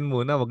natin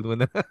muna, wag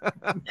muna.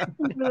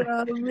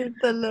 Grabe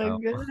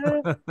talaga.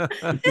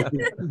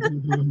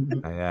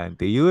 Ayan,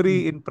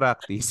 theory in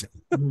practice.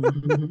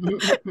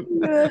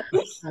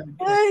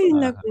 Ay,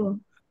 naku.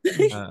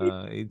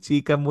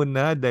 Chika mo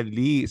na,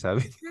 dali,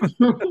 sabi niya.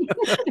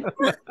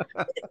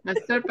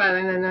 Master,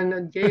 parang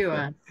nanonood kayo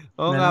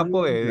Oo nga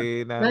po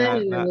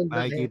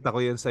nakikita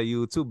ko yan sa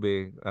YouTube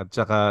At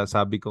saka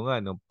sabi ko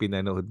nga, nung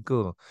pinanood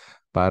ko,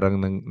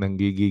 parang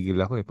nanggigigil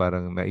ako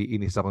parang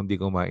naiinis ako, hindi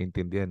ko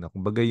maintindihan.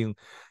 Kumbaga yung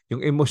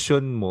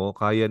emosyon mo,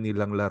 kaya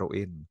nilang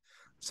laruin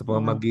sa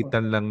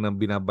pamamagitan lang ng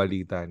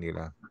binabalita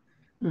nila.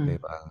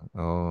 Diba?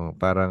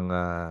 Parang,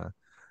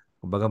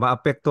 kumbaga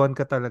maapektuhan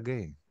ka talaga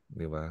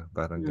Diba?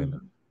 Parang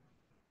gano'n.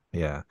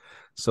 Yeah.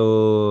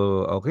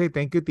 So, okay.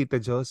 Thank you, Tita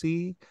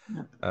Josie.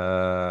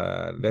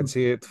 Let's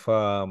hear it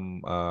from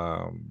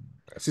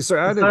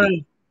Sister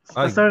Annalyn.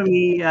 Pastor,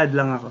 may add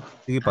lang ako.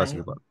 Sige pa.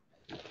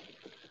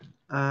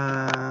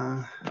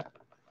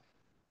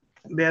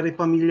 Very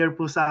familiar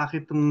po sa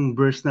akin itong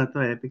verse na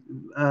to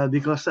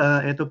because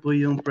ito po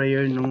yung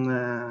prayer nung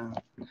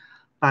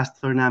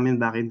pastor namin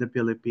back in the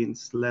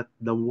Philippines. Let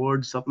the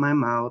words of my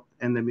mouth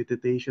and the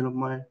meditation of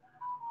my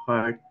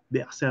heart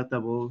be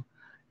acceptable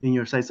in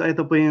your sight. So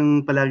ito po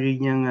yung palagi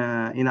niyang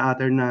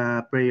ina-utter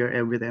na prayer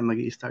every time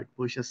mag-i-start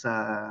po siya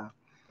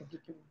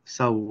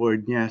sa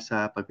word niya,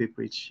 sa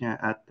pag-preach niya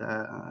at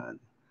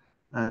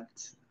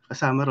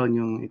kasama ron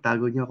yung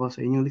itago niyo ako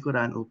sa inyong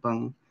likuran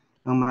upang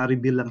ang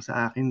ma-reveal lang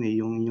sa akin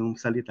yung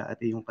salita at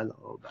yung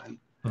kalooban.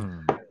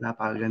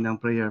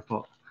 Napakagandang prayer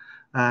po.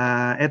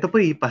 Ito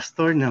po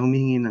pastor na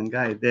humingi ng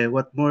guide.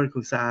 What more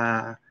kung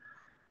sa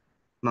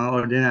mga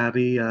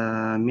ordinary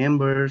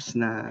members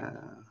na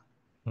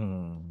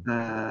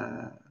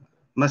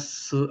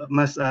mas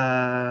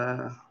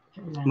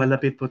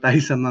malapit po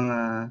tayo sa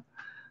mga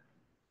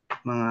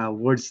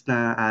words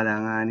na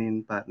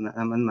alanganin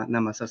na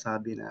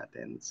masasabi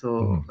natin.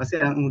 So kasi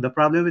the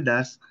problem with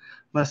us,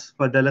 mas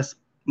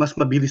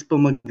mabilis po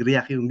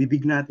mag-react yung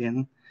bibig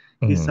natin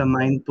sa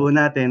mind po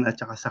natin at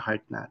saka sa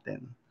heart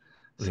natin.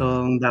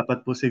 So,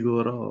 dapat po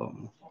siguro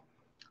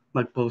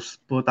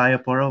mag-post po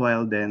tayo for a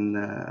while, then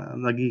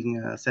maging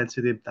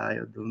sensitive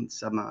tayo dun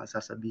sa mga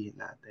sasabihin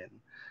natin.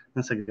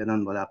 Nang sa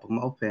ganun, wala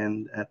pong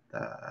ma-offend at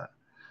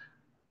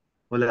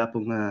wala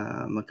pong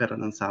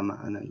magkaroon ng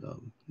samaan ng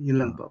loob. Yun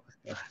lang po.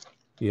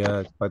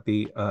 Yeah,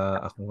 pati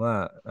ako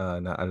nga,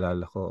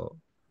 naalala ko,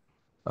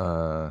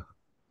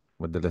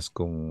 madalas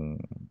kong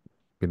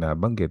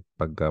pinabanggit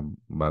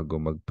bago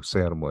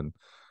mag-sermon,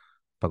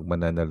 pag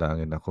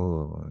mananalangin ako,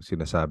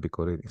 sinasabi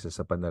ko rin, isa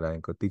sa panalangin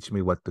ko, teach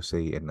me what to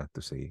say and not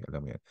to say.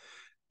 Alam mo yan.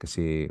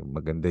 Kasi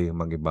maganda yung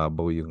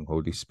mangibabaw yung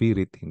Holy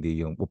Spirit, hindi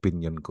yung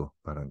opinion ko.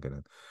 Parang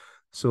ganun.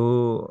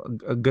 So,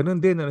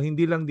 ganun din,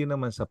 hindi lang din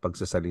naman sa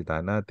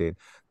pagsasalita natin.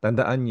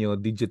 Tandaan nyo,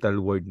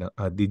 digital world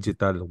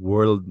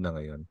na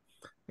ngayon.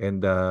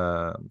 And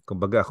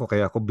kumbaga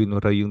kaya ako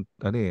binura yung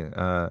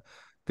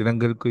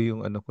tinanggal ko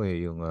yung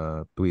yung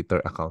Twitter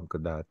account ko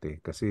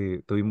dati kasi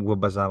tuwing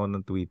magbabasa ako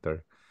ng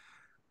Twitter,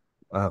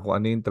 kung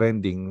ano yung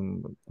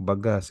trending,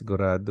 kumbaga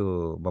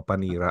sigurado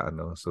mapanira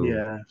So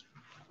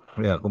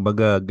Yeah.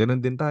 kumbaga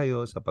ganun din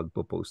tayo sa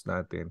pagpo-post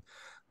natin.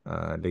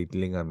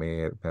 Lately nga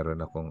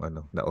meron akong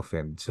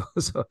na-offend.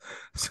 So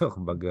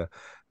kumbaga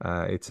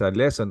it's a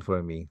lesson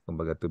for me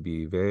kumbaga to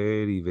be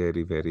very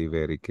very very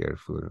very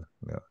careful.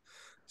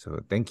 So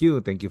thank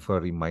you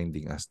for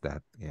reminding us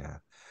that.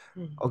 Yeah.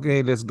 Okay,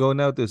 let's go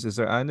now to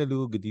Sister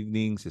Analu. Good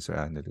evening, Sister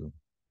Analu.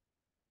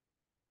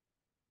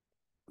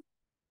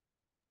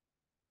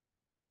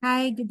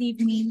 Hi, good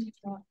evening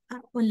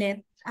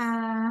ulit.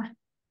 I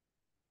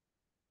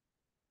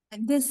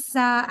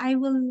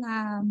will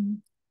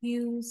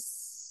use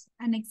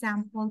an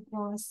example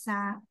po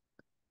sa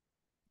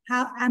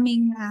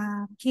aming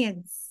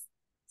kids,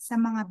 sa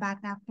mga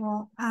bata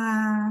po.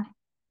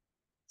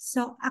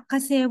 So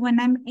kasi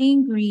when I'm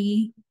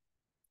angry,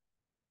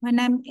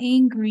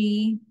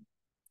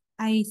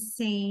 I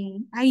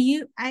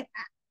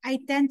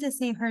tend to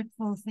say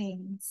hurtful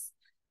things.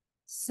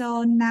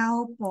 So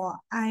now po,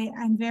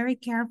 I'm very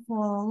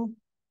careful.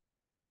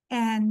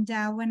 And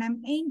when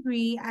I'm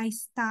angry, I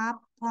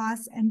stop,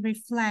 pause, and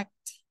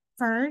reflect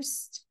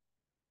first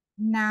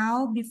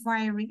now before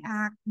I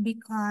react,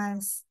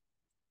 because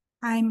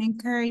I'm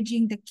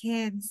encouraging the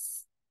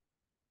kids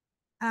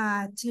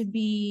to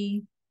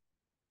be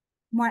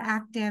more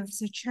active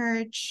sa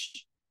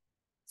church,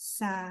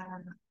 sa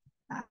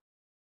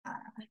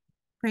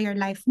prayer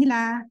life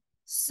nila.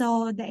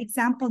 So the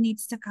example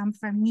needs to come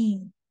from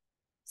me.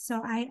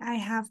 So I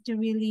have to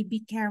really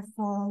be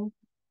careful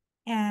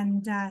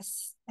and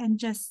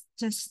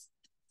just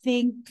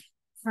think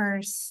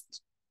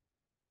first.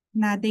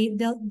 Na they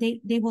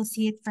will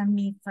see it from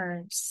me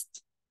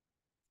first.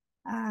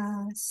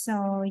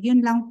 So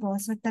yun lang po.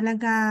 So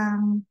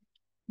talagang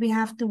we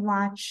have to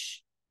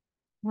watch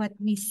what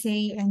we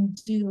say and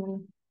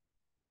do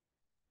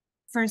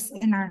first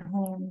in our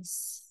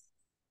homes.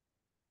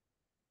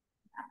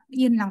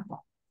 Yun lang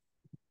po.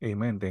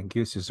 Amen. Thank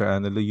you, Sister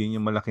Analu. Yun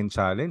yung malaking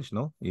challenge,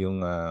 no?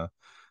 Yung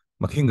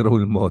maging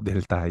role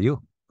model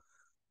tayo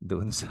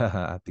doon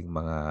sa ating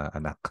mga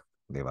anak,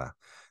 di ba?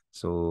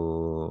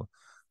 So,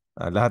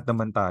 lahat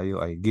naman tayo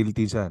ay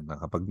guilty dyan.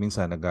 Kapag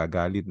minsan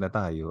nagagalit na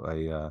tayo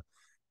ay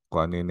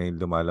kung ano na yung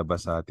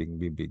lumalabas sa ating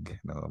bibig.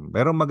 No?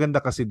 Pero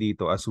maganda kasi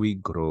dito as we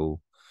grow,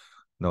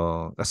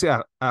 no? Kasi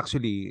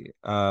actually,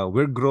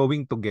 we're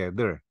growing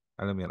together.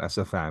 Alam mo yan, as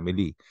a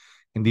family.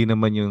 Hindi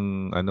naman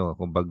yung,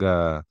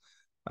 kumbaga,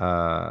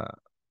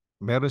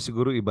 meron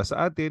siguro iba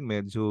sa atin,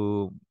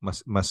 medyo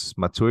mas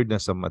matured na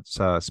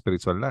sa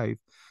spiritual life.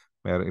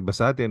 Meron iba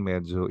sa atin,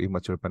 medyo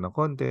immature pa ng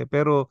konti.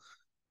 Pero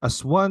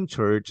as one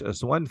church,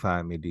 as one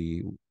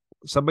family,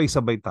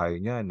 sabay-sabay tayo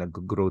niyan,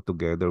 nag-grow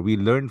together. We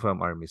learn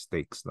from our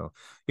mistakes, no?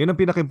 Yun ang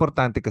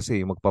pinaka-importante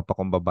kasi,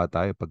 magpapakumbaba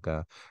tayo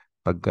pagka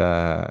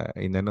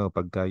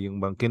yung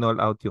bang kinall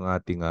out yung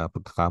ating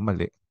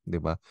pagkakamali, di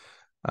ba?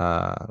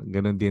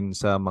 Ganun din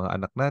sa mga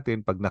anak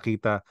natin, pag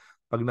nakita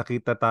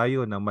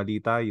tayo na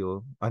mali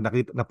tayo,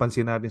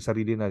 napansin natin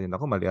sarili natin,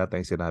 ako mali ata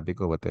yung sinabi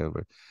ko,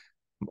 whatever.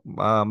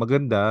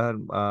 Maganda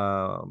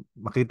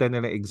makita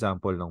nila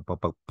example ng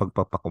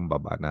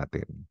pagpapakumbaba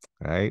natin.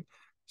 Right?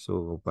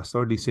 So,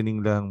 Pastor,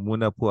 listening lang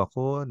muna po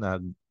ako,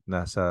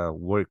 nasa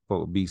work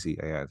po, busy.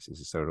 Ayan, si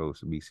Sister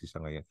Rose, busy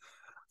siya ngayon.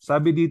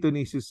 Sabi dito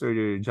ni Sister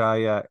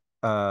Jaya,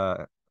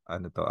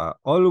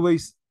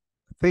 always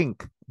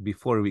think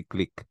before we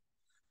click.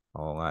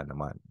 Oo nga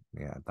naman.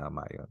 Yeah,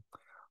 tama yun.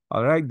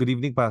 Alright, good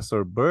evening,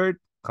 Pastor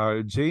Bert,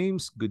 Carl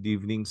James, good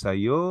evening sa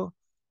iyo.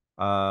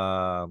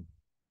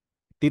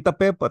 Tita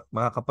Pepot,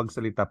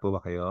 makakapagsalita po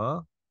ba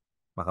kayo?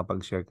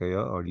 Makapag-share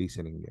kayo or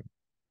listening din?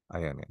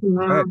 Ayan. Go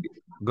ahead,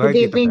 Good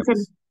Tita evening Pepot.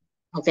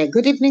 Okay,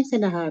 good evening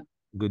sa lahat.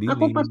 Good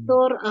Ako, evening.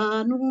 Pastor,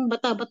 nung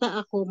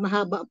bata-bata ako,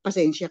 mahaba ang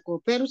pasensya ko.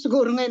 Pero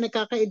siguro ngayon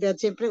nagkakaedad,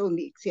 siyempre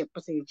umiiksi ang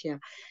pasensya.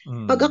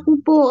 Pag ako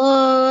po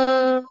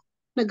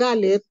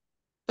nagalit,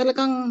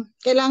 talagang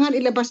kailangan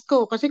ilabas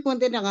ko kasi kung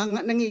hindi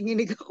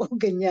nanginginig ako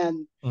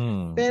ganyan.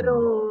 Pero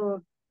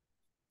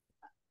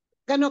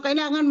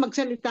kailangan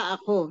magsalita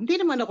ako. Hindi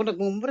naman ako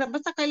nagmumura.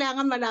 Basta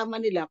kailangan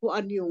malaman nila kung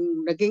ano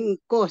yung naging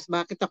cause,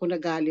 bakit ako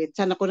nagalit,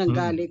 saan ako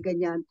nanggaling,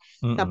 ganyan.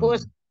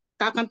 Tapos,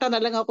 kakanta na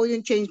lang ako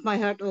yung Change My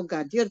Heart, Oh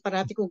God. Yun,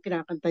 parati kong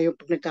kinakanta yung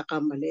pag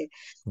nagkakamali.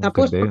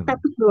 Tapos,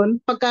 pagtapos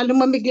doon, pagka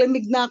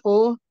lumamig-lamig na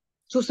ako,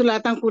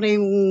 susulatan ko na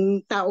yung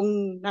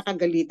taong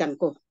nakagalitan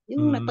ko.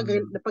 Yung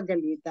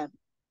napagalitan.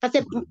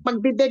 Kasi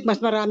pagbibig,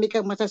 mas marami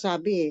kang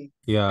masasabi eh.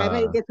 Kaya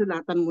may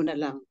sulatan mo na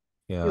lang.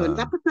 Yun,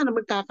 dapat na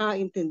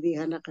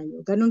magkakaintindihan na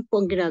kayo. Ganun po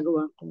ang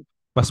ginagawa ko.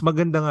 Mas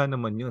maganda nga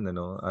naman yun,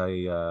 ano?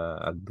 I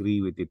agree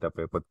with Tita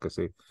Pepot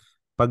kasi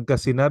pagka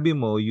sinabi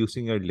mo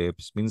using your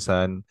lips,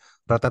 minsan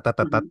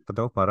ratatatatat,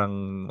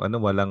 parang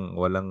walang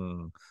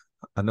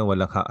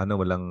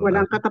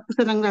Walang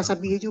katapusan ng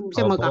nasabihin yung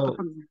bisa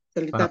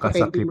magkakapagsalita pa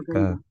kayo hindi nakakasakit maganda.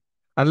 ka.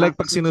 Unlike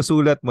pag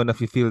sinusulat mo,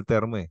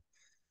 na-filter mo eh.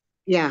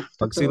 Yeah,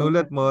 Pag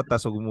sinulat mo,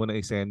 tapos huwag mo na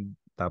i-send,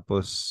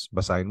 tapos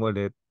basahin mo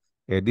ulit,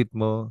 edit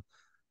mo,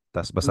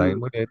 tapos basahin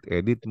mo ulit,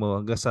 edit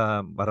mo, hanggang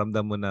sa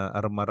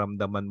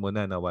maramdaman mo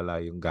na nawala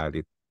yung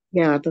galit.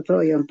 Yeah,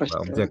 totoo yun, Pastor.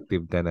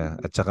 Objective ka na.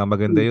 At saka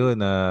maganda yun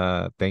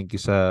na thank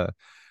you sa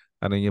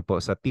niyo po,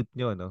 sa tip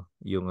nyo, no?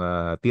 Yung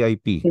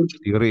TIP,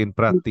 Theory in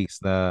Practice,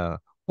 na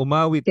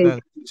umawit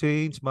ng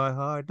Change My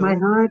Heart, My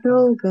heart,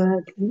 oh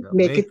God,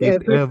 make it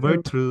ever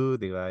true.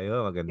 Di ba?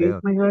 Yun, maganda yun.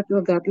 Change my heart,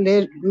 oh God,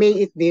 may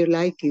it be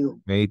like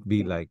you. May it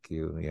be like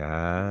you.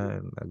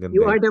 Yan. Maganda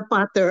You are the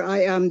potter,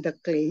 I am the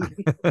clay.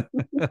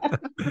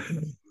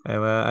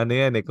 Ano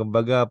yan eh,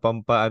 kumbaga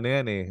ano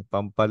yan eh,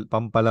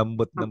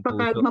 pampalambot ng puso.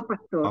 Pampakalma,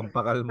 Pastor.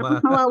 Pampakalma.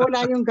 Tapos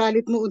mawawala yung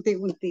galit mo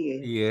unti-unti eh.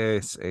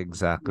 Yes,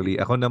 exactly.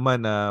 Ako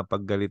naman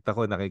pag galit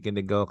ako,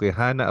 nakikinig ako kay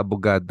Hana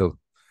Abogado.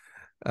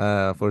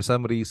 For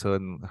some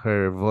reason,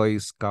 her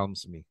voice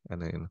calms me.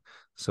 Ano yun.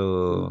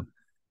 So,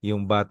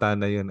 yung bata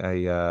na yun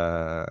ay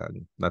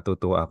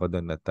natutuwa ako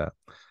doon at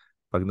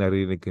pag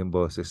narinig ko yung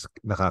boses,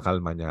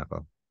 nakakalma niya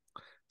ako.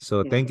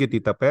 So, thank you,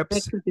 Tita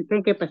Peps.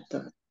 Thank you,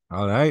 Pastor.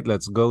 All right,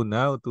 let's go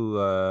now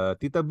to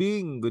Tita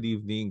Bing. Good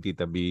evening,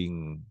 Tita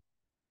Bing.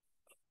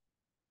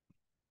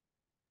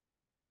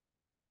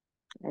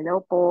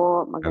 Hello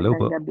po,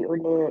 magandang gabi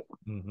uli.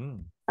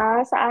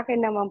 Sa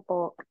akin naman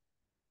po,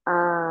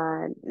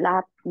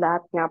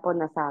 lahat nga po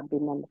nasabi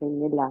na rin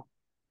nila.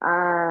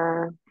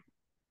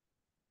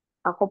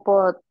 Ako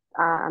po,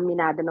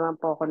 aminado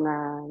naman po ako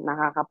na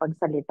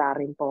nakakapagsalita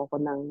rin po ako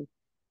ng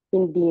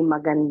hindi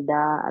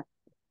maganda at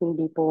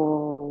hindi po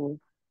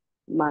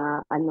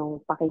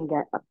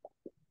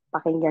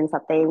pakinggan sa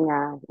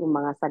tenga yung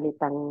mga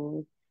salitang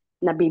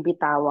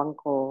nabibitawan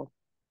ko.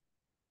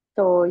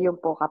 So, yun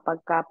po,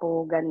 kapag ka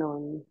po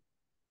ganun,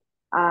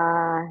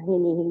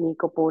 hinihingi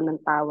ko po ng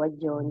tawad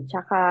yun.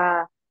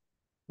 Tsaka,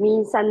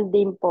 minsan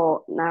din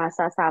po,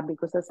 nasasabi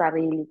ko sa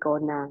sarili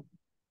ko na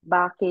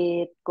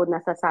bakit ko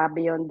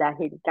nasasabi yon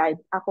dahil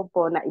kahit ako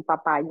po na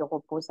ipapayo ko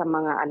po sa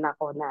mga anak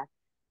ko na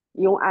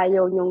yung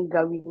ayaw nyong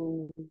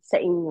gawin sa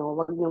inyo,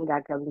 wag nyong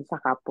gagawin sa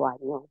kapwa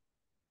nyo.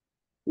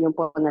 Yun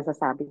po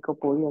nasasabi ko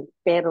po yun.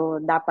 Pero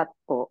dapat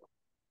po,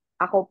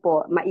 ako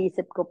po,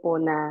 maisip ko po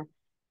na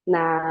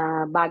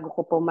bago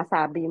ko po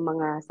masabi yung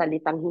mga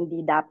salitang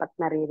hindi dapat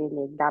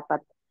naririnig,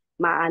 dapat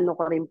maano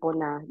ko rin po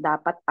na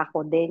dapat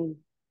ako din,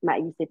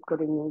 maisip ko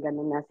rin yung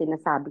gano'n na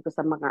sinasabi ko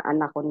sa mga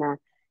anak ko na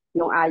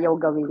yung ayaw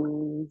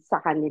gawin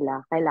sa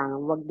kanila,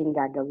 kailangan wag din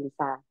gagawin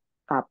sa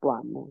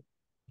kapwa mo.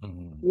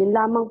 Yun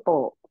lamang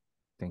po.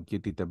 Thank you,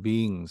 Tita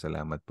Bing.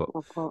 Salamat po.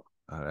 Opo.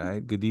 All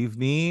right. Good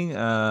evening.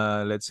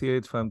 Let's hear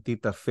it from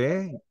Tita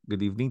Fe.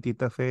 Good evening,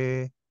 Tita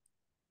Fe.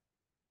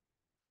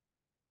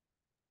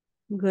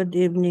 Good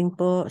evening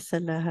po sa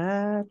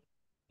lahat.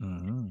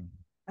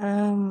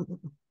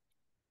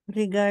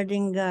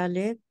 Regarding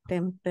galit,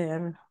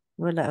 temper,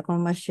 wala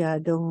akong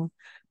masyadong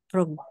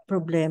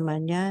problema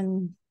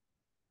niyan.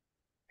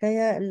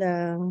 Kaya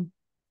lang,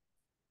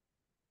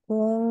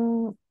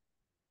 kung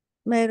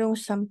mayroong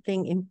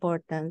something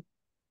important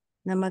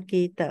na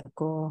makita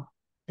ko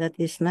that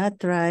is not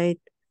right,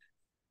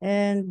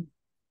 and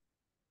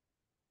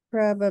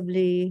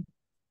probably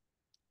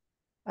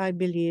I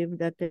believe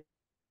that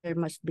there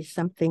must be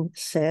something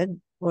said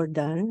or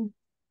done.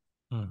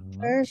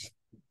 First,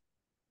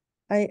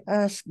 I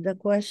ask the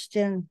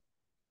question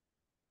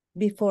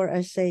before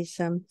I say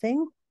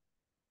something,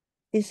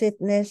 is it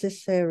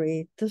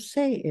necessary to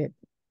say it?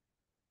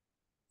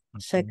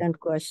 Second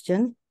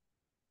question,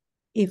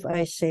 if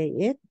I say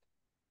it,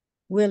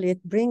 will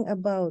it bring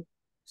about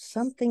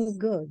something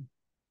good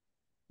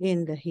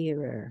in the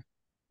hearer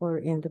or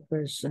in the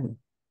person?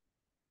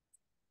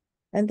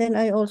 And then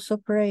I also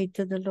pray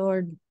to the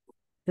Lord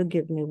to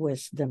give me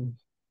wisdom.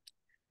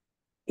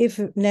 If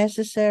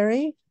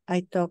necessary,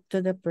 I talk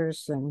to the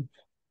person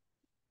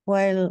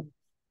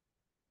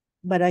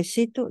but I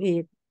see to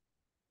it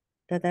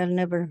that I'll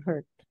never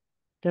hurt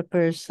the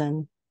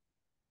person.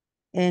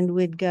 And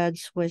with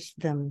God's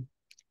wisdom,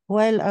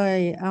 while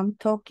I am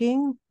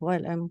talking,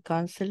 while I'm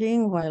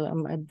counseling, while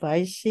I'm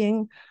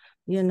advising,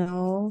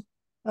 there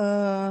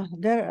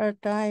are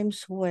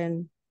times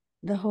when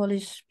the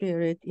Holy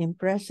Spirit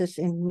impresses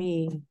in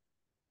me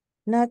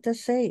not to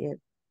say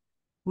it,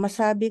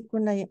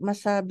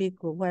 masabi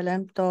ko while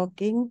I'm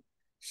talking,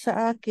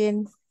 sa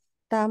akin,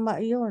 tama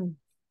yun.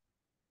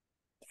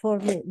 For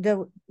me,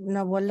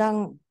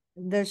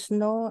 there's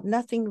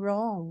nothing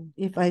wrong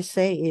if I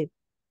say it.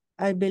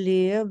 I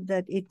believe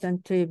that it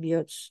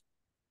contributes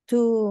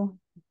to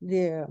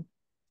the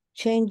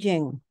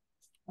changing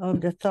of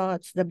the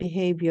thoughts, the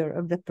behavior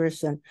of the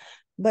person.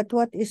 But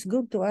what is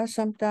good to us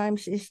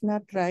sometimes is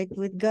not right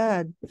with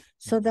God.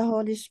 So the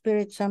Holy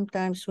Spirit,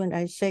 sometimes when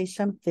I say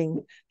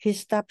something, He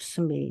stops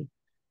me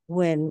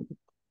when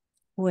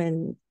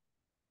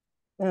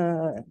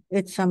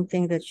it's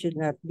something that should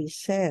not be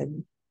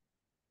said.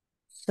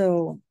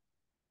 So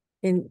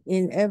in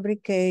every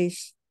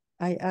case,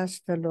 I ask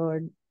the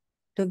Lord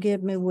to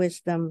give me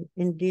wisdom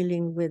in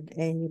dealing with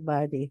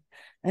anybody.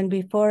 And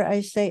before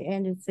I say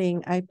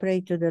anything, I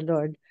pray to the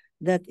Lord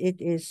that it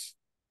is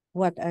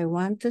what I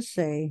want to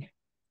say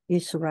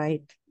is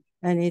right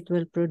and it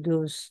will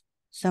produce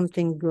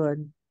something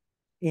good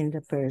in the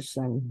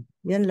person.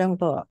 Yan lang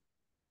po.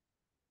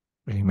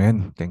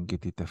 Amen. Thank you,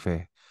 Tita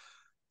Fe.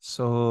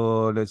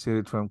 So, let's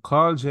hear it from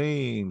Carl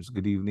James.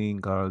 Good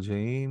evening, Carl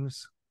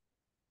James.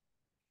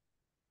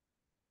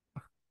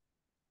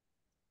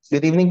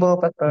 Good evening po,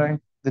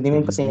 Pastor. Good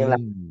evening po sa inyo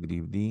lahat. Good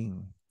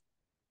evening.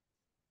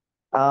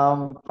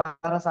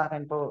 Para sa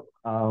akin po,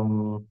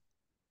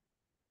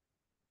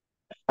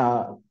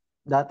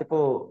 dati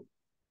po,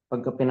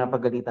 pagka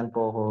pinapagalitan po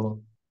ako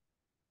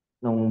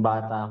nung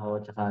bata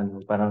ako, tsaka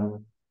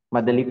parang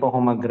madali po ako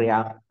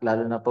mag-react,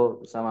 lalo na po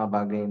sa mga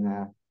bagay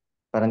na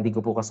parang di ko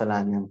po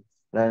kasalanan.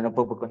 Lalo na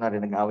po pag kunwari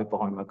nag-away po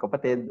kami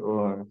magkapatid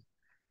or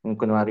yung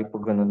kunwari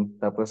po ganun.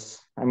 Tapos,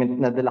 I mean,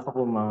 nadala ko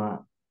po mga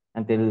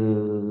until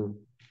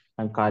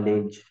ang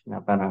college na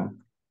parang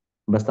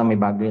basta may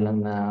bagay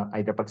lang na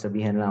either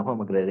pagsabihan lang ako,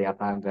 magre-react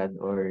agad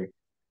or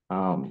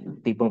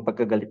tipong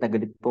pagkagalit na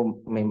galit po,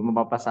 may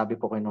mapapasabi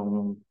po kayo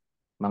ng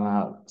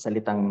mga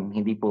salitang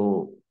hindi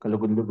po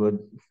kalugod-lugod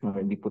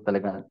or hindi po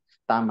talaga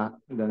tama,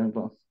 ganun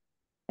po.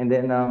 And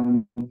then,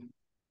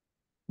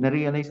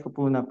 na-realize ko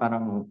po na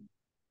parang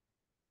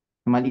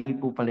mali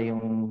po pala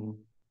yung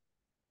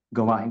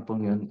gawain po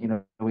yun in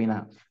a way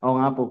na, oo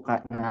nga po,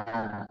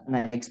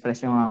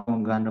 na-express yung nga kung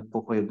gaano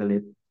po kayo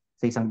galit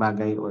sa isang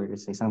bagay or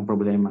sa isang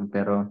problema,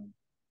 pero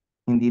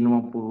hindi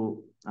naman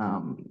po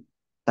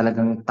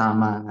talagang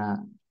tama na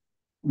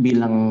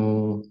bilang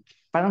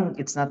parang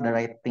it's not the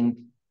right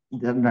thing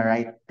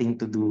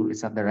to do,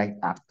 it's not the right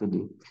act to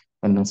do.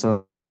 Ano,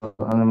 so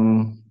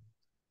nung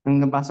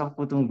nabasa ko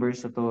po itong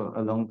verse na to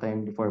a long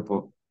time before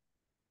po,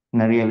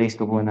 na-realize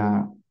ko po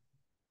na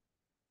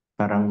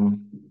parang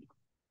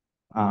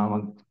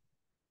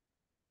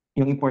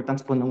yung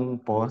importance po ng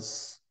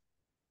pause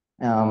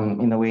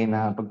in a way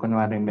na pag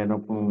kunwari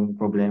meron pong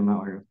problema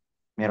or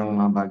merong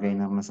mga bagay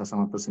na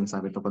masasama po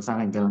sinasabi tungkol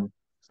sa akin,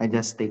 I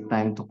just take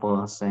time to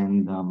pause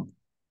and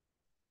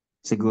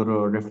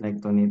siguro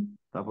reflect on it.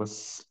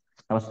 Tapos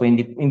po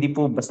hindi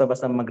po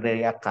basta-basta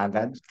magre-react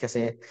kagad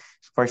kasi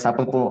for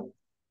example po,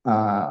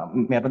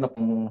 meron na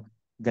pong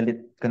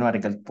galit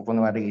po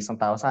kunwari isang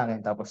tao sa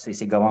akin tapos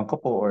sisigawan ko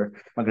po or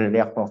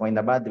magre-react po ako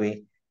in a bad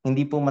way,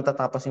 hindi po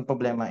matatapos yung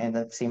problema and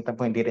at the same time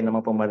po hindi rin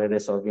naman po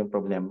ma-resolve yung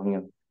problema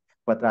yun.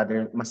 But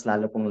rather, mas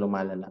lalo pong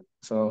lumalala.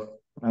 So,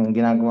 ang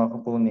ginagawa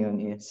ko po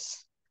niyon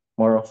is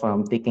more of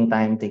taking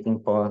time, taking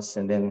pause,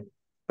 and then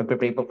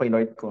pagpe-pray po kay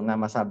Lord ko na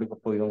masabi ko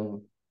po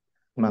yung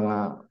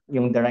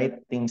the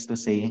right things to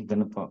say,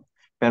 gano'n po.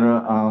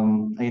 Pero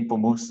ayun po,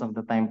 most of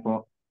the time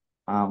po,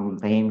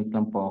 tahimik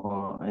lang po ako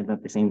and at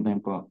the same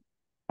time po,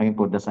 ayun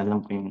po, dasal lang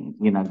po yung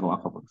ginagawa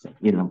ko po.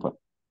 Yun lang po.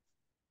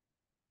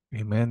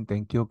 Amen.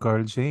 Thank you,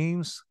 Carl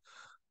James.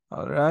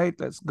 All right,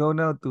 let's go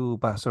now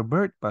to Pastor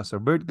Bert. Pastor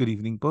Bert, good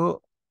evening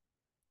po.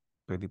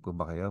 Pwede po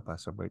ba kayo,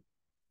 Pastor Bert?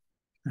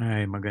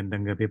 Ay,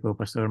 magandang gabi po,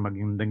 Pastor.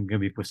 Magandang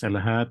gabi po sa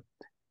lahat.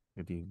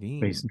 Good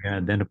evening. Praise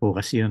God. Ano po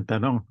kasi yung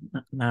tanong?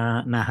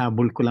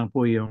 Nahabol ko lang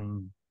po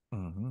yung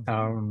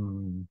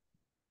Psalm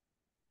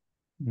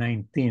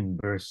 19,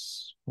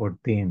 verse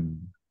 14.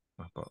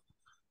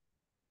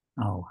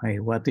 Oh,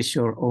 hey, what is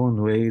your own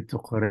way to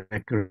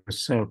correct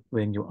yourself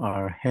when you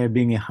are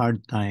having a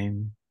hard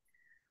time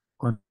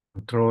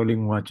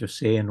controlling what you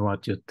say and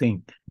what you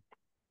think?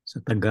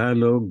 Sa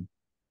Tagalog,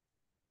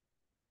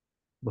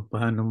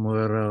 paano mo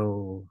raw,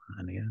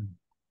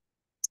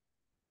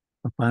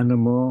 paano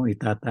mo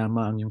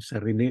itatama ang iyong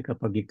sarili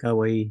kapag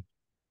ikaw ay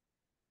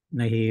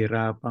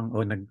nahihirapang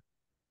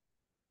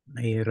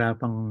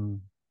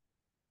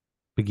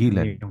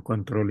pigilan yung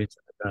kontrolin sa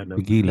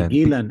Tagalog.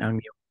 Pigilan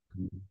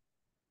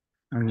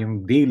ang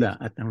iyong dila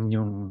at ang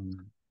iyong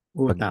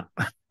utak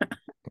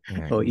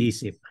o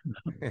isip.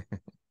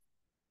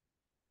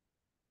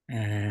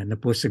 Na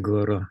po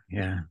siguro,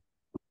 yeah.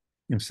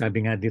 Yung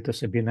sabi nga dito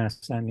sa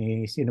binasa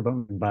ni, sino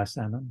bang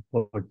basa nun?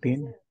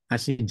 14?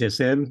 Si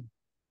Giselle.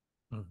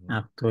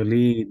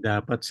 Actually,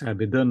 dapat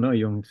sabi doon, no,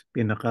 yung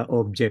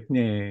pinaka-object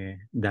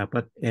niya,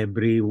 dapat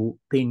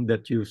everything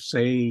that you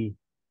say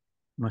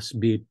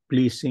must be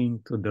pleasing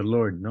to the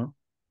Lord, no?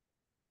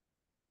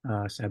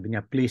 Sabi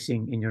niya,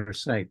 pleasing in your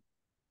sight.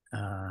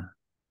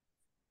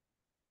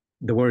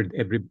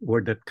 every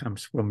word that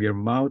comes from your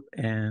mouth,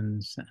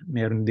 and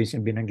meron din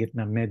siyang binanggit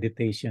na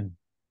meditation.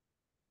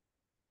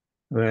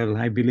 Well,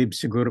 I believe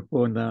siguro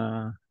po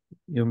na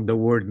yung the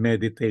word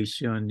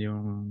meditation,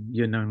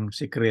 yun ang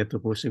sikreto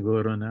po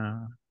siguro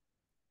na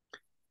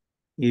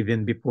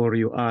even before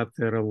you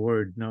utter a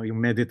word. Now,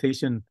 yung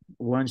meditation,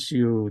 once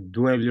you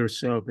dwell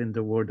yourself in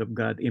the Word of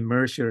God,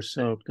 immerse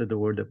yourself to the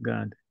Word of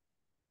God,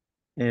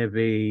 have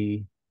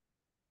a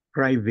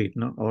private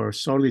or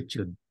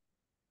solitude,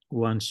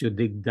 once you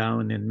dig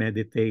down and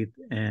meditate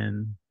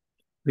and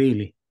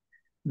really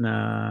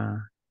na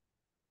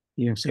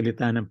yung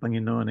salita ng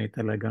Panginoon ay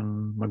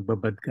talagang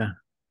magbabad ka.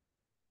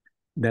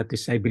 That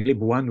is, I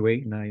believe, one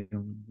way na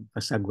yung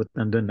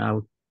kasagutan doon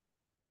out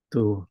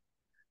to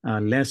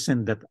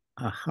lessen that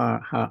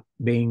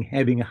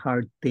having a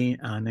hard thing,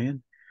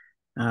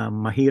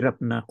 mahirap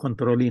na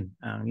kontrolin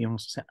ang yung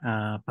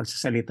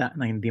pagsasalita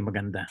na hindi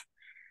maganda.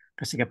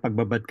 Kasi kapag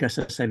babad ka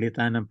sa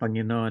salita ng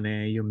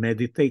Panginoon, you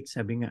meditate,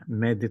 sabi nga,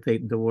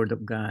 meditate the Word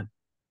of God.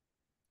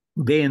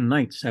 Day and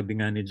night, sabi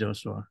nga ni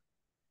Joshua.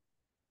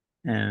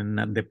 And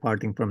not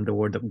departing from the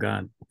Word of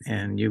God.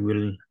 And you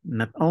will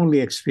not only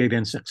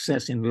experience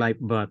success in life,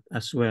 but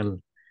as well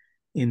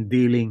in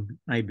dealing,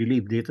 I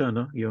believe dito,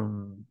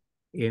 yung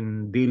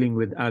in dealing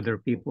with other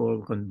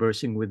people,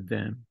 conversing with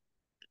them.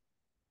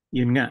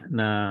 Yun nga,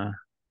 na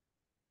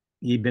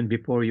even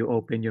before you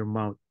open your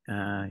mouth,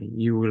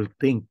 you will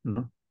think,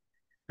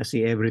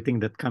 Kasi everything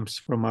that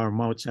comes from our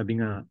mouth, sabi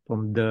nga,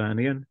 from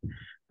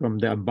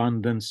the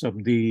abundance of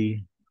the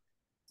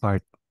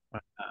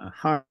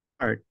heart,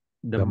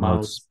 the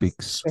mouth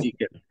speaks.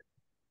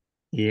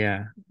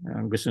 Yeah.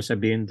 Ang gusto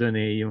sabihin doon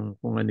yung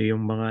kung ano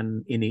yung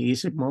mga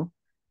iniisip mo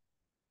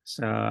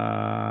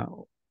sa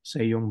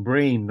yung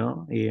brain,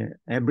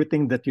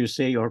 everything that you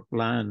say or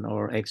plan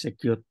or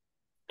execute,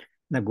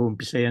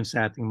 nag-uumpisa yan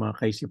sa ating mga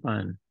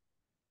kaisipan.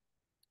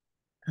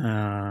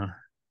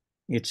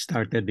 It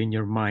started in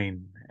your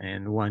mind,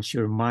 and once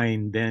your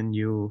mind, then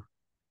you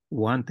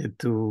wanted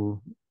to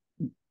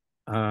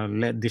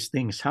let these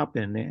things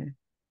happen,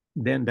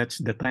 then that's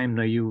the time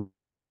na you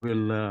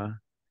will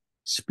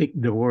speak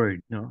the word,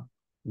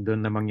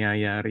 doon na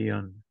mangyayari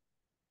yon.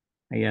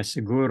 Kaya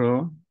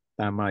siguro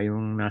tama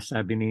yung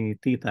nasabi ni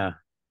Tita.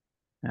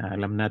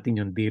 Alam natin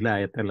yung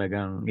dila ay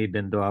talagang,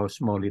 even though how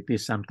small it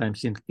is,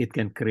 sometimes it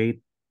can create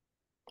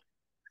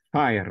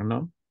fire,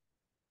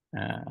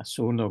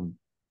 sunog.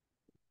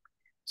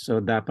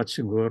 So dapat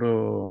siguro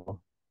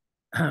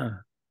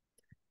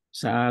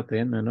sa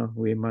atin,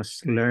 we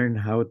must learn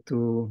how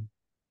to,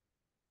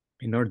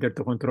 in order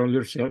to control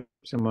yourself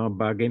sa mga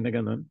bagay na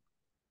ganun,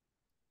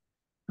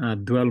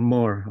 dwell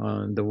more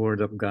on the Word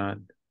of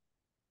God.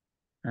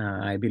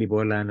 I believe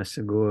wala na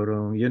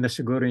siguro, yun na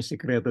siguro yung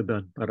sikreto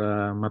doon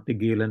para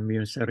mapigilan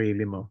mo yung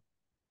sarili mo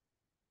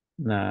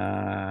na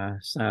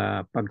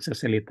sa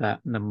pagsasalita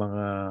ng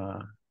mga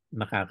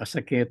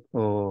nakakasakit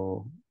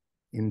o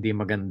hindi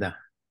maganda.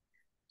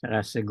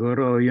 Saka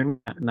siguro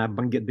yun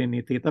nabanggit din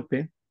ni Tita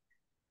Pe,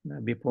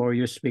 na before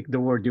you speak the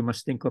word, you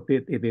must think of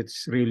it if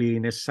it's really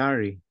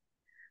necessary.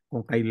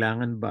 Kung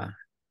kailangan ba,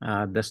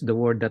 does the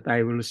word that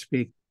I will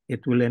speak,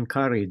 it will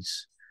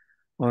encourage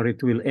or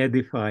it will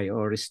edify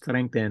or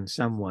strengthen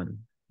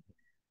someone.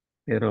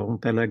 Pero kung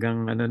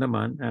talagang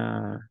naman,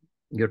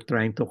 you're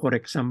trying to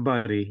correct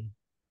somebody,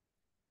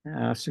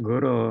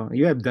 siguro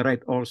you have the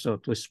right also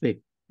to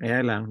speak.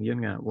 Kaya lang,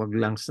 yun nga, wag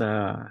lang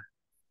sa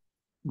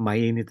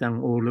mainit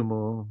ang ulo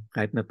mo,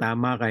 kahit na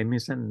tama ka,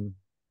 minsan,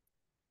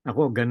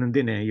 ako ganun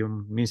din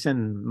yung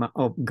minsan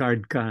ma-off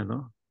guard ka,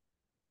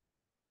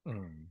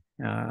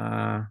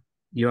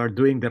 you are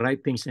doing the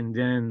right things and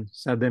then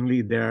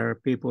suddenly there are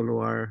people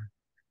who are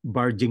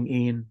barging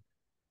in.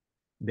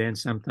 Then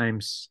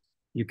sometimes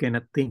you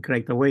cannot think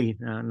right away.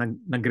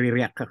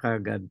 Nagre-react ka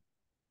kagad.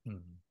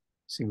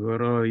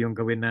 Siguro yung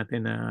gawin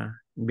natin na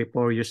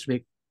before you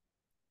speak,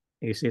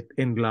 is it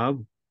in love,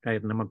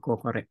 kahit na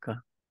magko-correct ka.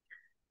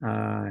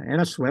 And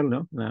as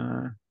well,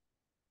 na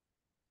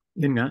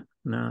yun nga,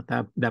 na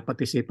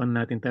dapat isipin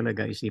natin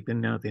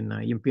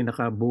na yung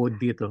pinakabuod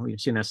dito,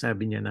 yung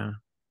sinasabi niya na,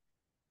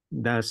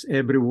 does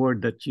every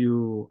word that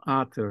you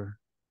utter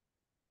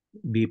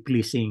be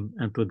pleasing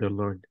unto the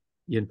Lord?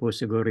 Yun po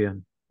siguro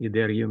yan.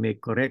 Either you make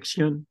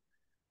correction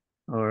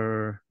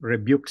or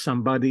rebuke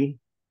somebody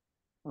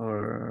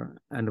or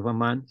ano pa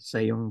man sa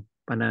iyong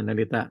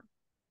pananalita.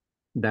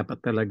 Dapat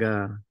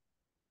talaga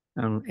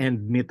ang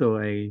end nito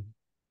ay,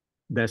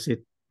 does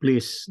it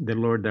please the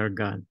Lord our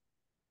God?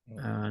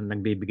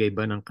 Nagbibigay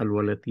ba ng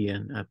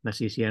kalwalatian at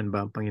nasisiyan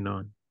ba ang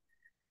Panginoon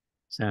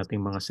sa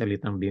ating mga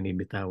salitang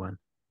binibitawan?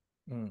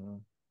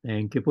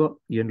 Thank you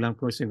po. Yun lang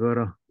po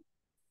siguro.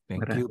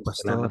 Thank you,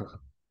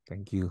 Pastor.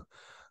 Thank you.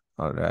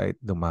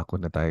 Alright, dumako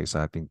na tayo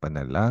sa ating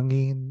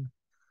panalangin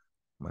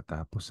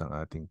matapos ang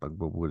ating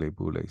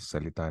pagbubulay-bulay sa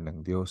salita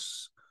ng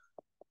Diyos.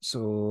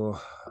 So,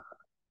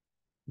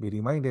 be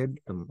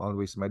reminded to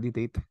always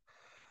meditate.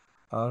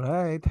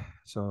 Alright,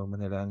 so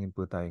manalangin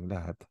po tayong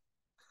lahat.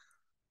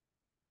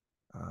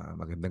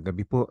 Magandang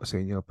gabi po sa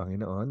inyo,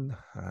 Panginoon.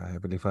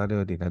 Heavenly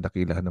Father,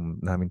 dinadakilahan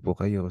namin po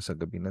kayo sa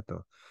gabi na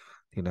to.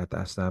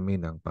 Tinataas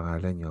namin ang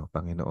pangalan nyo,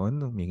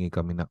 Panginoon. Humingi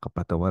kami ng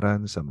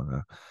kapatawaran sa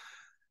mga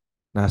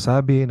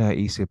nasabi,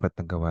 naisip at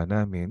nagawa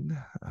namin.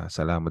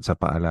 Salamat sa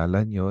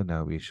paalala nyo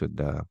na we should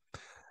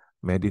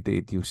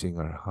meditate using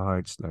our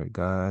hearts, Lord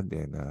God.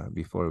 And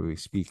before we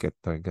speak it,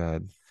 Lord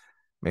God,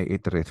 may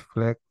it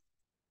reflect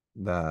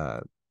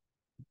the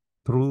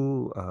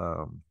true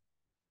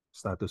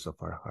status of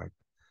our heart.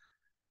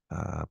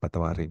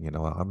 Patawarin niyo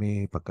nawa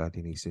kami pagka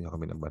dinisin niyo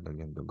kami ng banal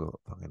niyong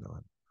dugo,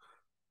 Panginoon.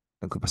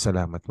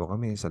 Nagpapasalamat po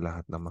kami sa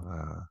lahat ng mga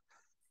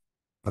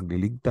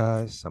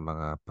pagliligtas, sa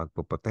mga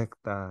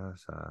pagpoprotekta,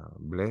 sa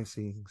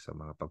blessing, sa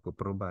mga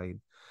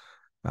pagpo-provide,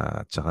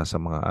 at saka sa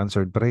mga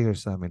answered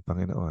prayers namin,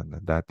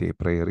 Panginoon. Dati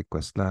prayer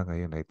request lang,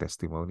 ngayon ay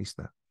testimonies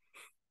na.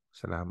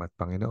 Salamat,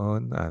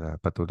 Panginoon.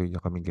 Patuloy niyo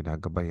kaming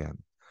ginagabayan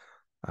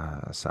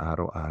sa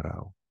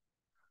araw-araw.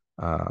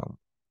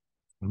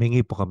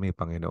 Humingi po kami,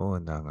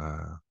 Panginoon, ng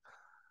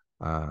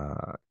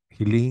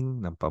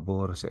hiling ng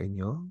pabor sa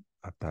inyo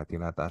at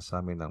tinataas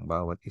sa amin ng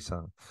bawat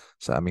isang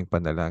sa aming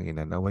panalangin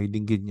na naway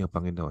dinggin niyo,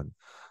 Panginoon.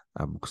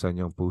 Buksan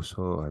niyo ang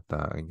puso at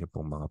inyo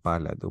pong mga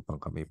palad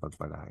upang kami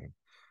pagpalain.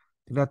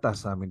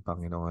 Tinataas sa amin,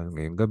 Panginoon,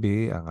 ngayong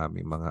gabi ang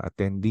aming mga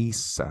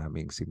attendees sa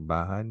aming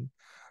simbahan.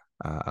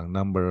 Ang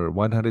number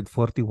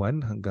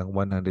 141 hanggang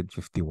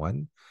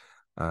 151.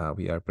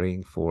 We are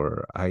praying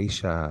for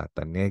Aisha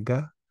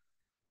Tanega,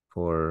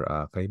 for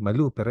kay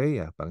Malu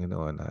Perea,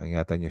 Panginoon.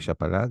 Ingatan niyo siya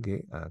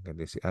palagi.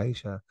 Ganda si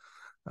Aisha.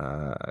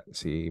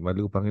 Si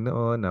Malu,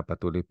 Panginoon, na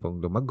patuloy pong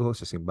lumago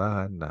sa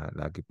simbahan na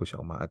lagi po siya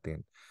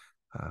umaaten.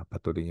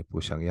 Patuloy niyo po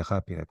siyang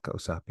yakapin at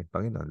kausapin,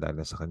 Panginoon,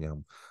 lalo sa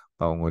kanyang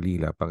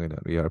paungulila,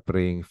 Panginoon. We are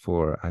praying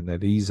for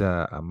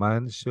Annalisa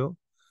Amancio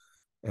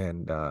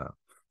and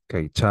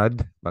kay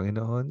Chad,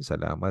 Panginoon.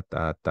 Salamat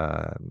at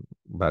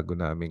bago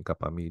naming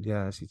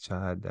kapamilya, si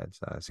Chad at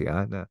si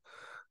Ana.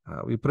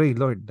 We pray,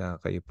 Lord, na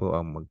kayo po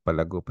ang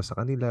magpalago pa sa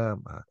kanila.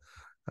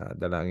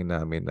 Dalangin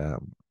namin na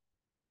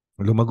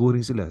lumago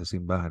rin sila sa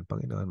simbahan,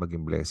 Panginoon.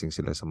 Maging blessing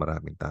sila sa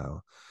maraming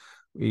tao.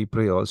 We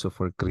pray also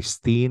for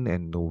Christine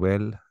and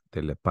Noel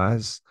de La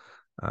Paz.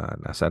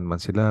 Nasaan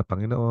man sila,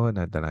 Panginoon,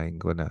 dalangin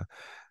ko na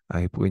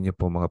hipuin niyo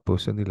po mga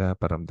puso nila,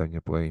 paramdam niyo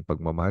po yung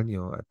pagmamahal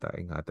niyo at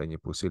ingatan niyo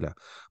po sila.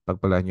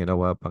 Pagpalaan niyo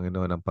nawa,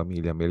 Panginoon, ang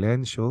pamilya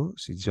Melencio,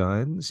 si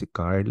John, si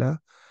Carla,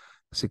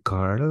 si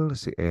Carl,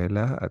 si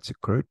Ella at si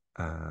Kurt.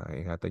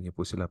 Ingatan niyo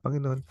po sila,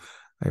 Panginoon.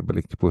 Ay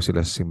balik niyo po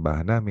sila sa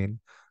simbahan namin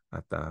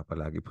at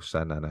palagi po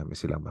sana namin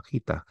silang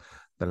makita.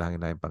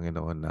 Dalangin namin,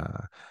 Panginoon,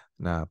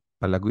 na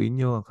palaguin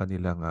niyo ang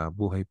kanilang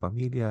buhay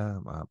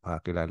pamilya,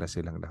 pakilala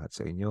silang lahat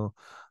sa inyo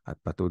at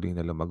patuloy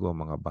na lumago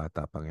ang mga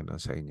bata, Panginoon,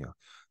 sa inyo.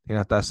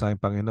 Tinataas sa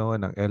amin, Panginoon,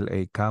 ang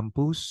LA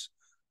Campus,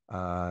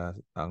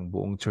 ang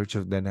buong Church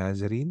of the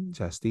Nazarene.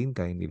 Justin,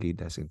 kindly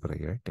lead us in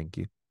prayer. Thank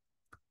you.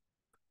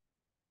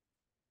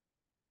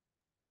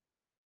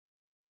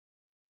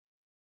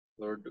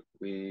 Lord,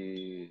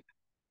 we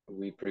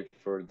pray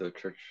for the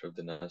Church of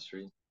the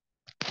Nazarene.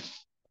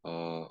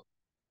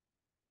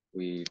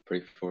 We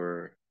pray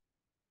for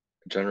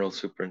General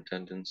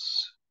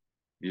Superintendents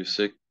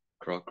Busick,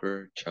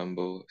 Crocker,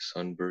 Chambo,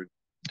 Sunberg,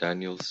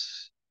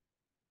 Daniels,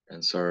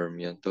 and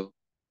Sarmiento.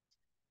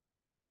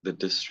 The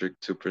District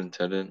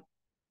Superintendent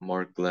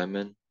Mark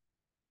Lemon.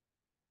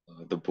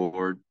 The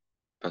Board,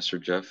 Pastor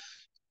Jeff,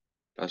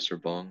 Pastor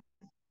Bong,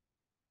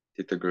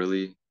 Tita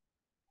Gurley,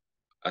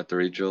 Ate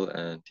Rachel,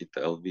 and Tita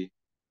LV.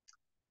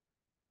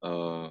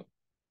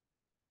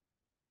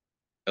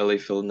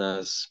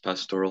 LAFILNAZ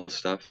Pastoral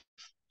Staff,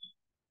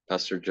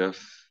 Pastor Jeff,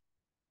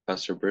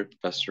 Pastor Bert,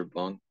 Pastor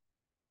Bong,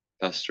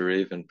 Pastor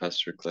Rave, and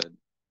Pastor Cled.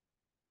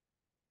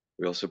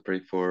 We also pray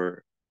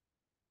for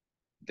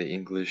the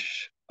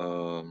English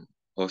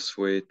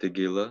Josue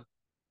Teguila,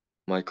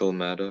 Michael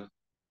Mata,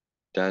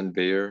 Dan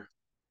Bayer,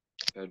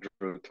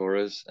 Pedro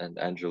Torres, and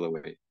Angela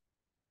Way.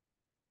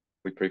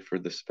 We pray for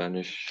the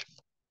Spanish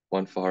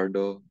Juan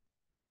Fajardo,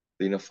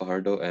 Lina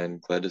Fajardo,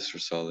 and Gladys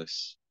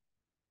Rosales.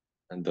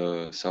 And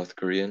the South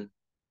Korean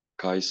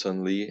Kai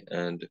Sun Lee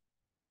and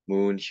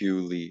Moon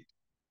Hyu Lee.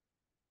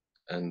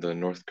 And the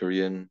North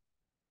Korean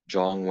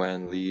Jong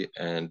Wan Lee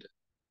and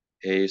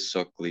Hae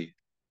Suk Lee.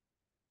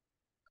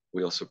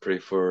 We also pray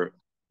for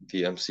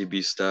the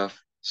MCB staff,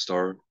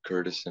 Star,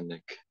 Curtis, and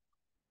Nick.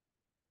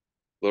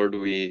 Lord,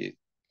 we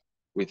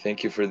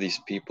thank you for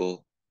these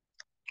people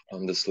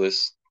on this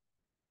list.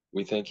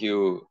 We thank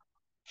you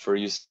for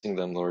using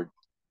them, Lord,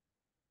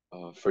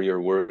 for your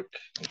work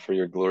and for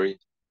your glory.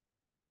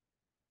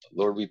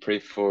 Lord, we pray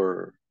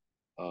for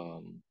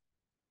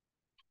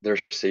their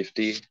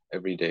safety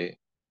every day.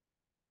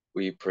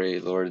 We pray,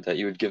 Lord, that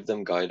you would give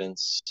them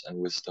guidance and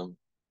wisdom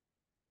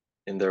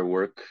in their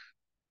work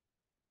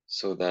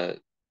so that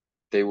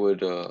they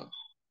would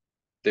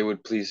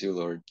please you,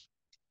 Lord,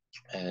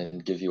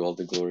 and give you all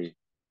the glory.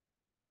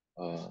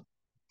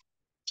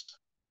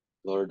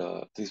 Lord,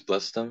 please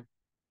bless them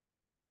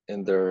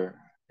in their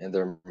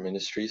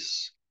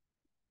ministries,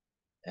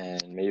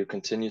 and may you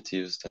continue to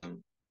use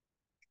them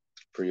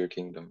for your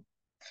kingdom.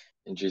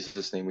 In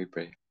Jesus' name we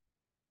pray.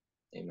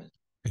 Amen.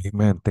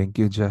 Amen. Thank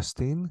you,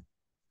 Justin,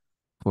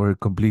 for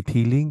complete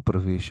healing,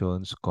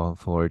 provisions,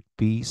 comfort,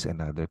 peace, and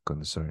other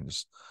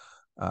concerns.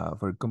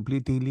 For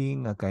complete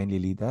healing, kindly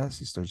lead us,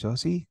 Sister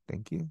Josie.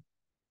 Thank you.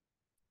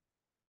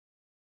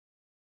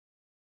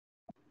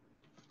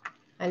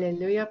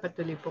 Hallelujah.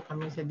 Patuloy po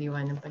kami sa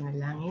diwa ng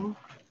panalangin.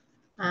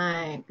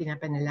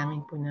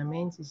 Pinapanalangin po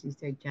namin si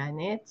Sister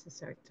Janet sa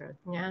sore throat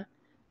niya.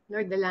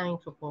 Lord, dalangin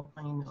ko po,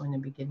 Panginoon,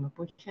 na bigyan mo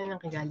po siya ng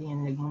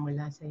kagalingan na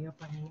nagmumula sa iyo,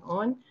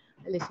 Panginoon.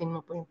 Alisin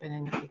mo po yung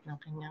pananakit ng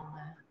kanyang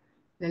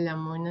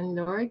lalamunan,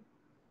 Lord.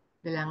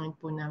 Dalangin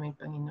po namin,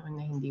 Panginoon,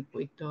 na hindi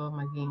po ito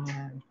maging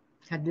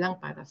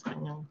hadlang para sa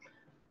kanyang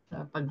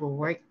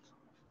pag-work,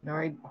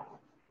 Lord.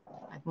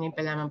 At ngayon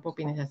pa lamang po,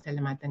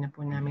 pinasasalamatan na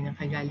po namin ang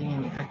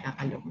kagalingan at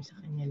pagkakaloob mo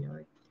sa kanya,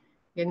 Lord.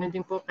 Ganon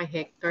din po kay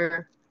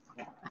Hector,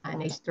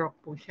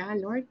 na-stroke po siya,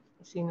 Lord.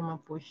 Sino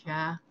man po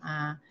siya,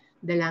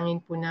 dalangin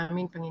po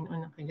namin,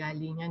 Panginoon, ang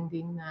kagalingan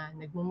din na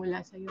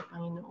nagmumula sa iyo,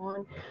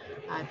 Panginoon.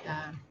 At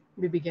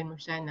bibigyan mo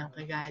siya ng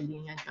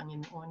kagalingan,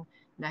 Panginoon,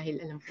 dahil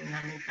alam po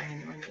namin,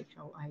 Panginoon, na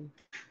ikaw ay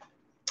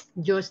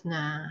Diyos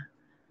na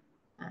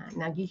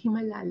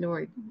naghihimala,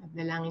 Lord. At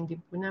dalangin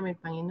din po namin,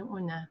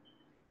 Panginoon, na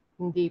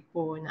hindi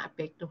po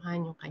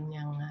naapektuhan yung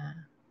kanyang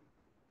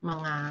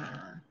mga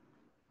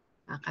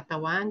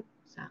katawan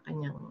sa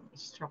kanyang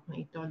stroke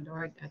na ito,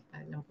 Lord. At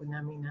alam po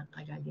namin na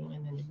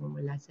kagalingan na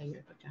nagmumula sa iyo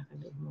at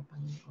pagkakaloob mo,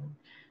 Panginoon.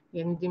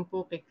 Yan din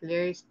po kay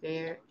Claire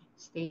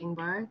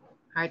Steinbar,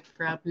 heart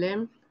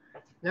problem.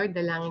 Lord,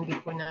 dalangin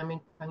din po namin,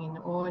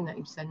 Panginoon, na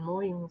ibsan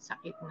mo yung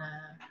sakit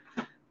na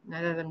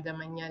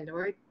nararamdaman niya,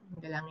 Lord.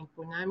 Dalangin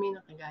po namin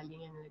ang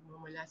kagalingan na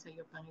nagmumula sa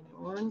iyo,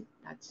 Panginoon.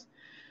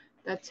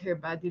 That's her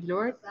body,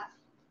 Lord.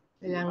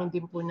 Dalangin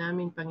din po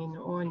namin,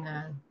 Panginoon,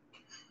 na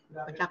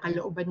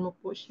pagkakalooban mo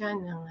po siya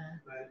ng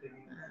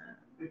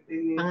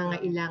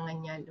pangangailangan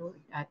niya,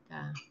 Lord. At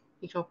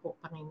ikaw po,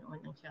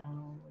 Panginoon, ang siyang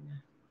muna.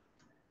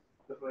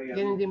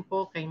 Ganun din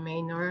po kay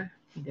minor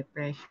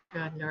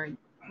depression, Lord.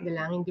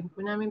 Dalangin din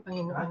po namin,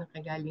 Panginoon, ang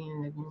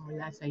kagalingan na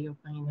nagmumula sa iyo,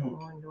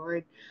 Panginoon,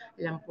 Lord.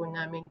 Alam po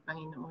namin,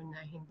 Panginoon,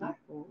 na hindi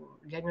po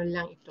ganun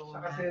lang itong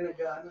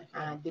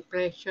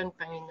depression,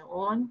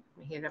 Panginoon.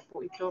 Mahirap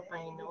po ito,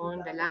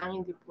 Panginoon.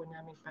 Dalangin din po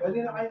namin,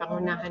 Panginoon.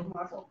 Pangunahan mo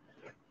po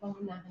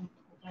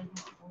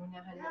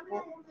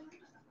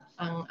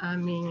ang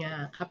aming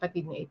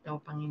kapatid na ito,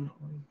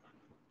 Panginoon.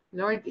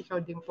 Lord, ikaw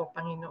din po,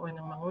 Panginoon,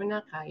 ang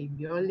manguna kay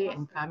Bioli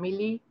and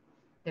family,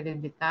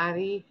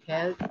 hereditary,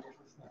 health,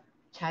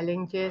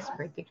 challenges,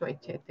 vertigo,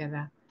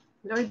 etc.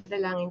 Lord,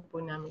 dalangin po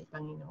namin,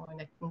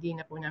 Panginoon, at hindi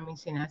na po namin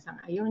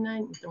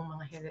sinasang-ayunan itong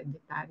mga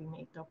hereditary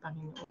na ito,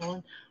 Panginoon.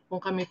 Kung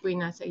kami po'y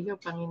nasa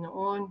iyo,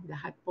 Panginoon,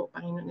 lahat po,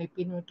 Panginoon, ay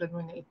pinutol mo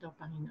na ito,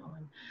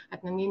 Panginoon.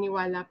 At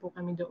naniniwala po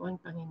kami doon,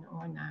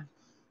 Panginoon, na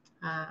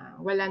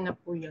wala na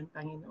po yun,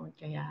 Panginoon.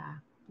 Kaya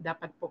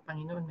dapat po,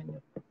 Panginoon,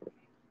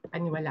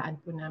 paniwalaan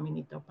po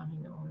namin ito,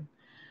 Panginoon.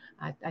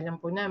 At alam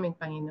po namin,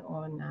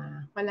 Panginoon,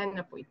 na wala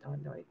na po ito,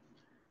 Lord.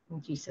 In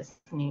Jesus'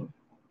 name.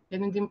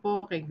 Ganun din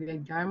po kay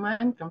Greg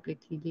Jarman, complete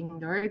healing,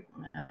 Lord.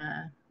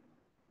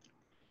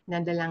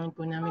 Nadalangin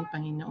po namin,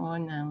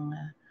 Panginoon, ng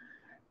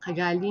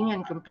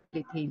kagalingan,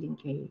 complete healing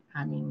kay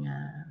aming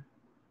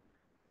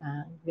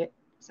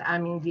sa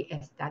aming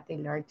DS dati,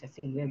 Lord, sa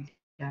si Greg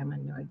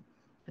Jarman, Lord.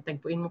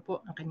 Patagpuin mo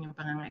po ang kanyang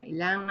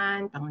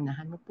pangangailangan,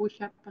 pangunahan mo po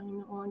siya,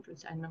 Panginoon, kung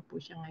saan man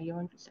po siya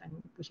ngayon, kung saan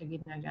po siya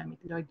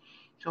ginagamit, Lord.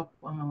 Ikaw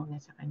po ang manguna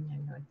sa kanya,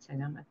 Lord.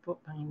 Salamat po,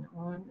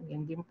 Panginoon.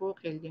 Again din po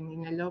kay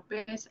Janina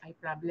Lopez, eye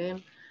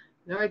problem.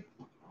 Lord,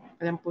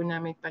 alam po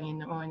namin,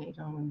 Panginoon,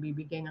 ikaw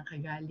magbibigay ng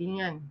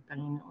kagalingan,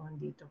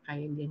 Panginoon, dito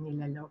kay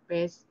Janina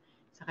Lopez,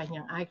 sa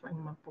kanyang eye, kung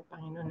ano man po,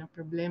 Panginoon, ang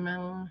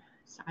problemang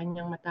sa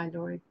kanyang mata,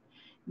 Lord.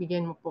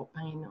 Bigyan mo po,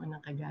 Panginoon,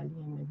 ng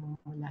kagalingan na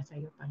mula sa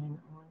iyo,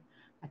 Panginoon.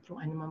 At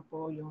kung ano man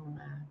po yung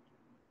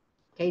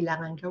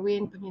kailangan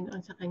gawin,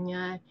 Panginoon, sa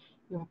kanya,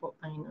 yung po,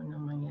 Panginoon,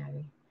 ang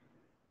mangyari.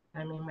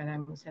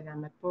 Maraming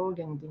salamat po.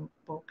 Ganun din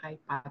po kay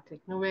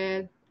Patrick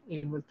Noel,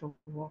 able to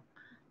walk.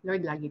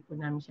 Lord, lagi po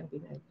namin siyang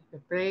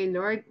pinag-pray,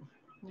 Lord.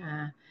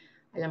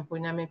 Alam po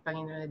namin,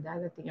 Panginoon, na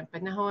darating ang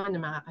panahon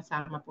na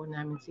makakasama po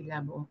namin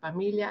sila buong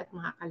pamilya at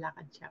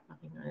makakalakad siya,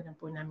 Panginoon. Alam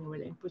po namin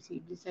wala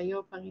imposible sa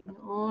iyo,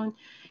 Panginoon.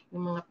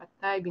 Yung mga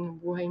patay,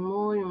 binubuhay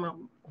mo. Yung mga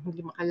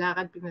hindi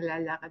makalakad,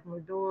 pinalalakad mo,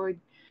 Lord.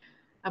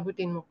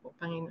 Abutin mo po,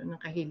 Panginoon, ang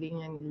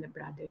kahilingan nila,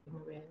 Brother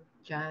Noel,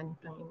 John,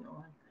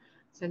 Panginoon.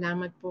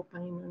 Salamat po,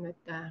 Panginoon,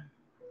 at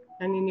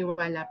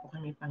naniniwala po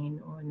kami,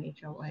 Panginoon, na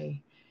ikaw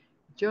ay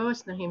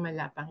Diyos ng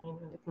himala,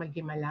 Panginoon, at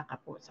maghimala ka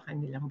po sa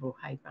kanilang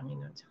buhay,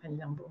 Panginoon, sa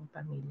kanilang buong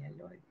pamilya,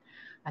 Lord.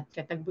 At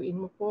katagbuin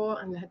mo po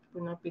ang lahat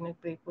po ng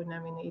pinag-pray po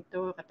namin na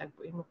ito,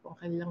 katagbuin mo po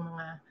ang kanilang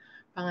mga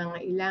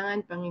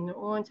pangangailangan,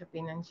 Panginoon, sa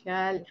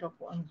pinansyal. Ikaw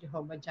po ang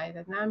Jehovah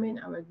Jireh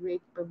namin, our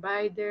great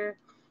provider,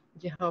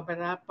 Jehovah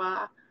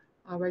Rapha,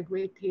 our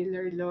great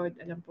healer, Lord.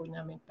 Alam po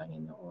namin,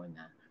 Panginoon,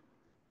 na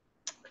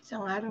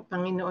isang araw,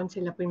 Panginoon,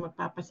 sila po'y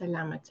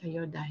magpapasalamat sa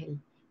iyo dahil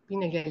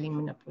pinagaling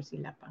mo na po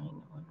sila,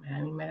 Panginoon.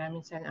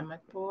 Maraming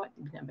salamat po at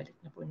ibinabalik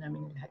na po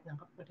namin lahat ng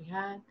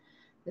kapurihan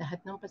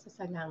lahat ng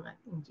pasasalamat.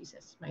 In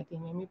Jesus' mighty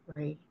name we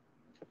pray.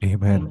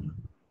 Amen.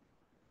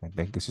 And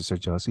thank you, Sister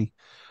Josie.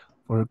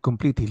 For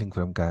complete healing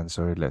from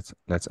cancer, let's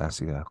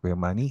ask Kuya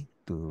Manny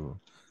to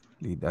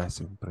lead us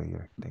in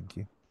prayer. Thank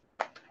you.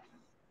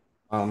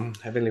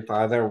 Heavenly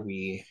Father,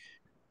 we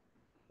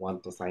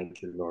want to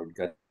thank you, Lord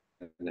God,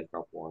 na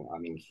ikaw po ang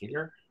aming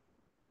healer,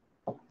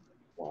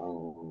 po ang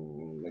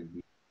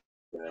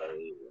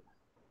nagbibigay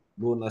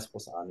lunas po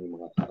sa aming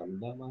mga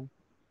karamdaman.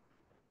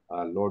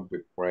 Lord,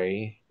 we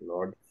pray,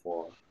 Lord,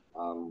 for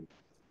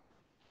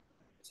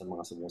sa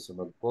mga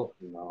sumusunod po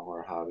na who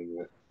are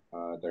having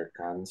their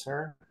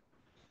cancer.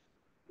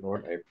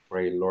 Lord, I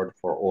pray, Lord,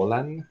 for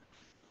Olan,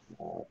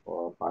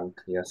 for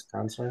pancreas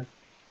cancer,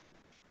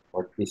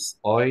 for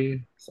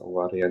Tisoy, sa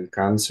ovarian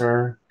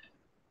cancer,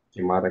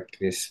 kay Mara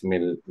Chris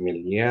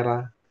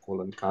Miliera,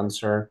 colon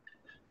cancer,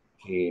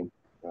 kay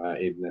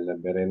Edna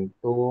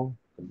Laberento,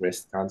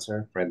 breast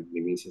cancer, friend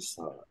ni Mrs.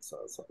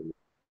 sa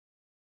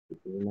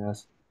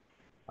Pilipinas,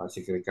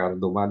 si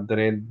Ricardo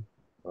Madrid,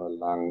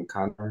 lung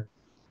cancer,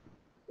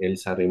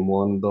 Elsa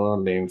Raimundo,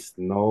 lymph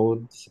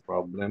node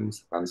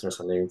problems, cancer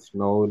sa lymph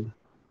node,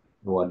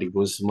 Wadi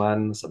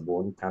Guzman sa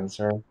bone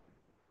cancer,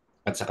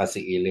 at saka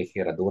si Ile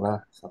Hiradura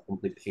sa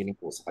complete healing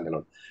po sa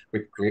kanila.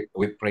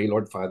 We pray,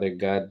 Lord Father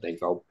God, na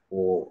ikaw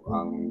po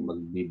ang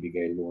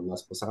magbibigay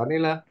lunas po sa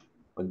kanila,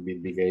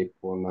 magbibigay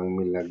po ng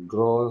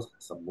milagro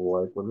sa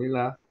buhay po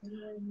nila,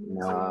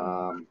 na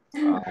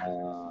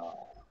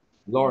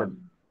Lord,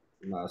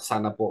 na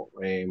sana po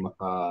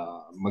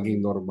maging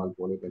normal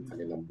po ulit ang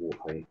kanilang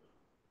buhay.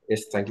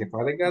 Yes, thank you,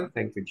 Father God.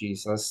 Thank you,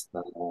 Jesus.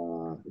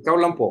 Ikaw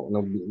lang po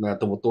na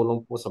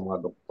tumutulong po sa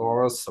mga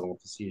doctors, sa mga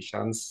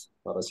physicians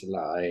para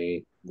sila ay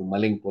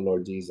gumaling po,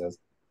 Lord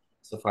Jesus.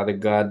 So, Father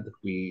God,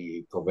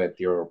 we covet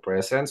your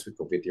presence. We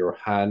covet your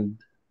hand.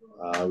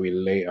 We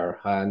lay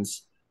our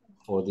hands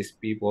for these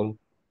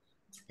people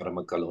para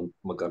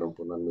magkaroon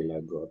po ng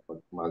milagro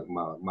at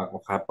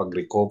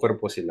makapag-recover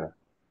po sila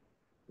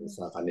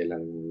sa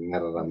kanilang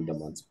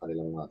nararamdaman, sa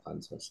kanilang mga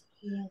cancers.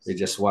 Yes. We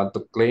just want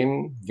to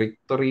claim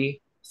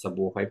victory sa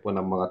buhay po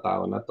ng mga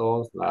tao na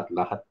to,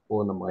 lahat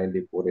po ng mga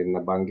hindi po rin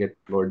nabanggit,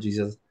 Lord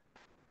Jesus,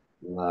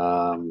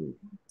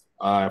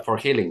 for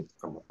healing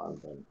from a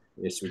pandemic.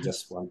 Yes, we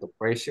just want to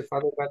praise you,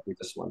 Father God. We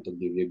just want to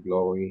give you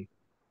glory.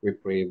 We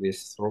pray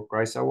this through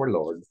Christ our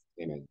Lord.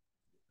 Amen.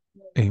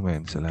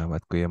 Amen.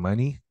 Salamat, Kuya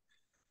Manny.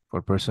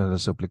 For personal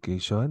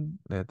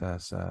supplication, let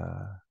us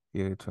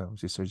hear it from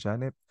Sister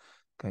Janet.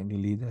 Kindly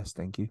lead us.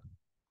 Thank you.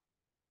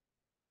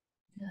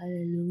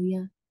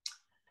 Hallelujah.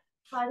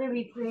 Father,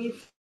 we pray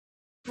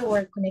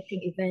for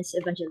connecting events,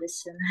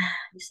 evangelism,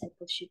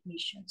 discipleship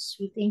missions.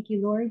 We thank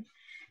you, Lord.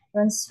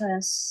 Runs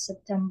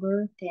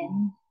September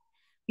 10.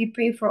 We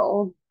pray for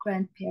all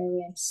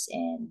grandparents,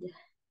 and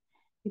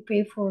we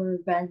pray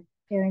for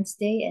Grandparents'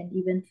 Day, and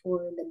even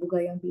for the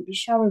Bugayong baby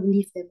shower.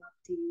 We lift them up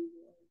to you,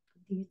 Lord.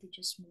 Continue to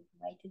just move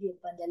mightily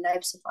upon the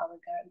lives of our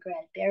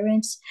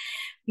grandparents.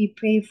 We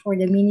pray for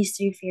the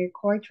ministry fair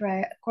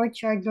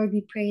courtyard, Lord.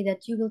 We pray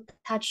that you will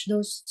touch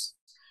those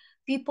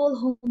people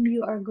whom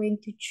you are going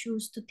to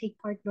choose to take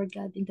part, Lord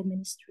God, in the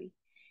ministry.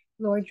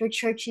 Lord, your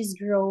church is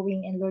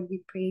growing, and Lord,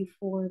 we pray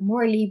for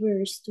more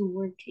laborers to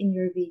work in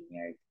your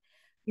vineyard.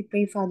 We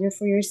pray, Father,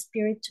 for your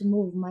spirit to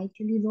move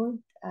mightily, Lord,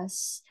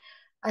 as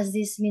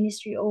this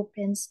ministry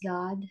opens,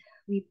 God.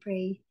 We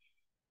pray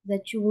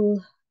that you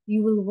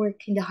will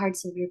work in the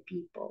hearts of your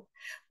people.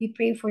 We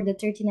pray for the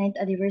 39th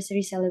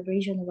anniversary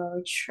celebration of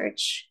our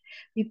church.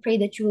 We pray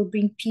that you will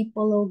bring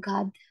people, oh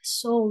God,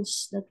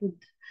 souls that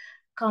would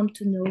come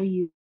to know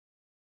you.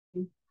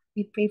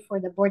 We pray for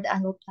the board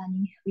annual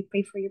planning. We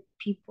pray for your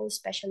people,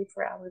 especially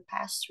for our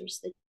pastors,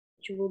 that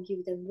you will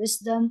give them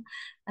wisdom,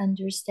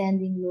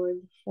 understanding,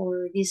 Lord,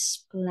 for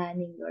this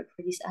planning, Lord,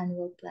 for this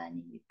annual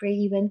planning. We pray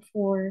even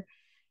for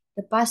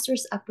the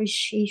Pastors'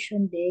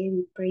 Appreciation Day.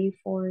 We pray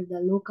for the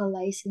local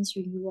license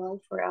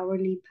renewal for our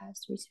lay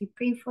pastors. We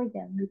pray for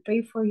them. We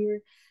pray for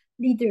your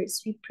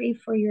leaders. We pray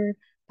for your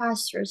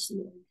pastors,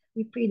 Lord.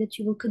 We pray that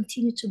you will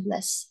continue to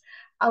bless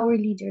our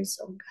leaders,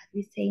 oh God.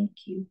 We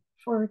thank you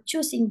for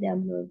choosing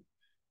them, Lord,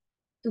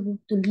 to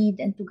lead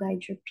and to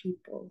guide your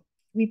people.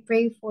 We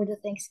pray for the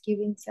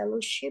Thanksgiving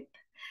Fellowship.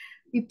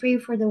 We pray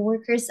for the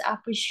Workers'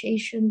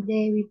 Appreciation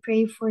Day. We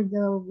pray for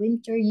the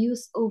Winter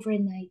Youth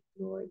Overnight,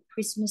 Lord,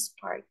 Christmas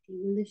party.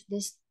 We lift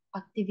these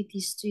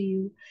activities to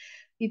you.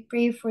 We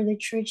pray for the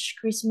church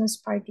Christmas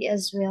party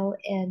as well,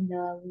 and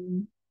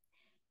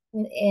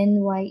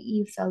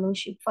NYE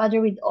Fellowship.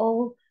 Father, with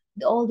all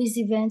these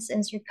events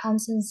and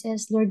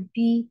circumstances, Lord,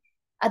 be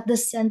at the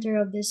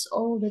center of this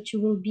all, that you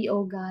will be,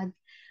 oh God,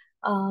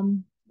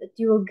 that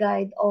you will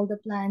guide all the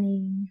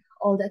planning,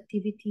 all the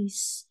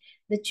activities,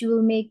 that you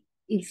will make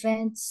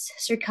events,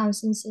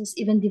 circumstances,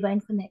 even divine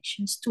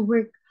connections to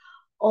work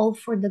all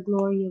for the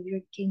glory of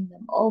your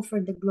kingdom, all for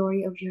the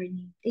glory of your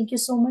name. Thank you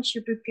so much.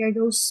 You prepare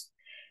those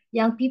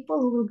young people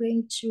who are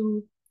going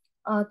to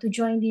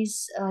join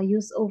this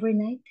youth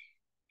overnight.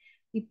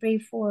 We pray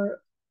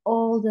for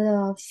all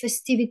the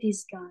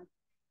festivities, God,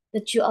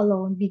 that you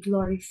alone be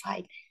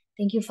glorified.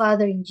 Thank you,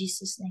 Father, in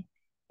Jesus' name.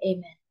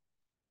 Amen.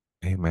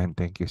 Amen.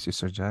 Thank you,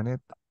 Sister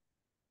Janet.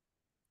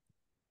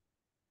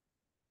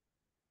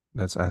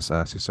 Let's ask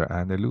Sister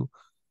Annalou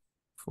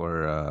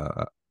for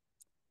a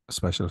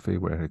special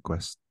favor and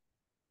request.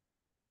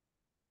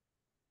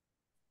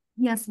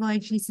 Yes,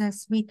 Lord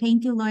Jesus, we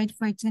thank you, Lord,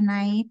 for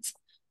tonight.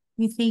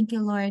 We thank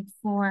you, Lord,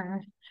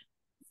 for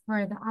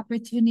the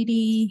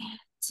opportunity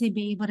to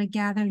be able to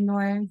gather,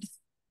 Lord,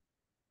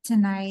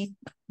 tonight,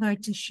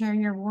 Lord, to share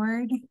your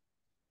word.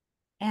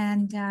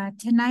 And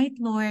tonight,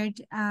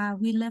 Lord,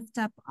 we lift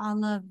up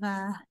all of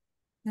the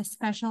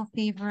special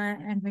favor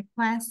and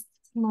requests,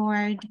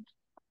 Lord.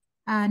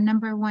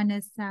 Number one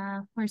is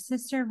for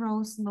Sister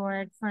Rose,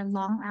 Lord, for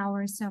long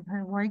hours of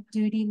her work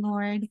duty,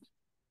 Lord.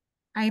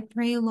 I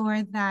pray,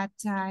 Lord, that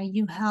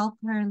you help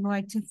her,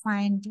 Lord, to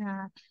find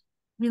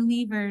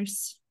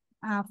relievers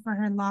for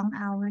her long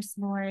hours,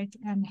 Lord,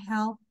 and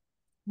help,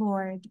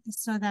 Lord,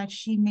 so that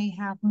she may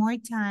have more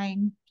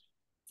time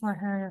for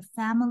her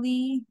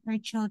family, her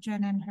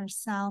children, and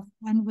herself,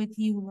 and with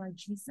you, Lord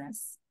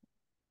Jesus.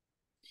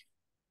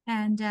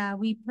 And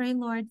we pray,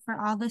 Lord, for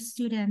all the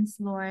students,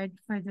 Lord,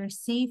 for their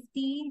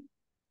safety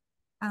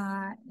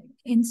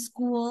in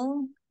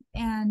school.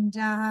 And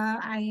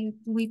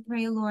we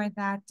pray, Lord,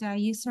 that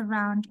you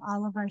surround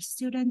all of our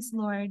students,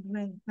 Lord,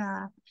 with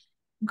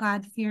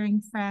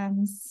God-fearing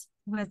friends,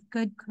 with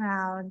good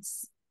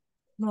crowds,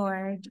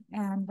 Lord,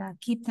 and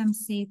keep them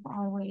safe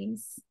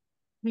always.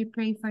 We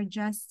pray for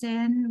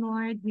Justin,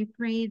 Lord. We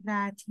pray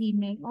that he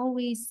may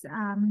always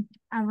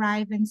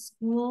arrive in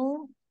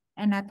school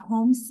and at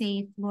home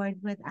safe,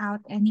 Lord, without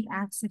any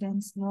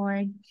accidents,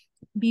 Lord.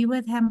 Be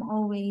with him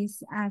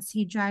always as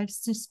he drives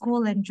to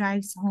school and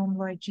drives home,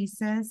 Lord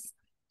Jesus.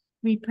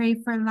 We pray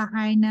for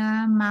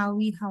Lahaina,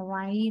 Maui,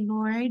 Hawaii,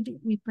 Lord.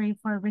 We pray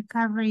for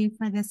recovery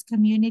for this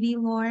community,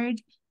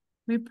 Lord.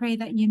 We pray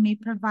that you may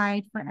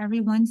provide for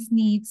everyone's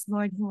needs,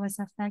 Lord, who was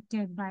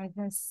affected by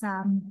this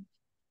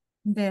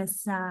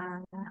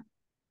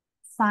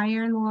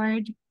fire,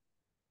 Lord.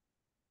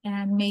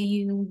 And may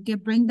you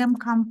bring them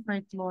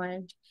comfort,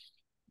 Lord.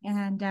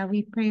 And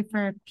we pray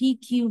for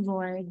PQ,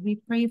 Lord. We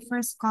pray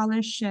for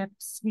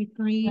scholarships. We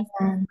pray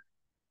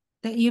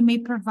that you may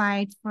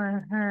provide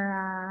for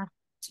her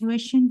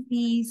tuition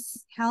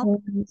fees,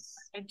 help,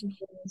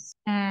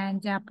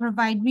 and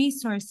provide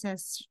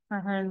resources for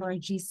her,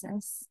 Lord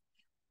Jesus.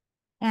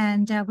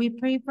 And we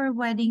pray for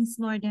weddings,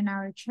 Lord, in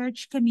our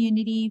church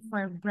community,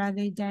 for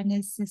Brother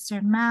Dennis,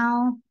 Sister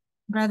Mao,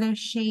 Brother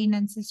Shane,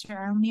 and Sister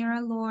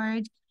Almira,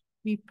 Lord.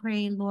 We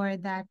pray,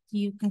 Lord, that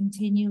you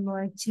continue,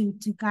 Lord, to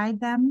guide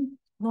them,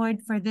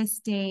 Lord, for this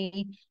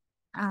day,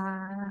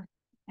 and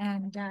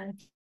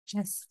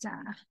just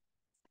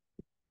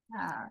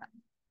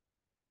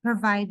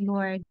provide,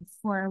 Lord,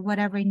 for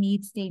whatever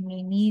needs they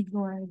may need,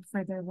 Lord,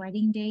 for their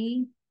wedding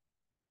day.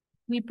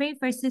 We pray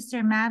for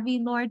Sister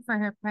Mavi, Lord, for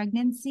her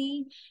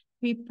pregnancy.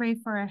 We pray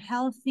for a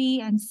healthy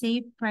and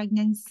safe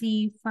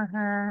pregnancy for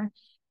her.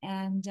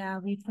 And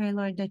we pray,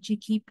 Lord, that you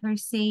keep her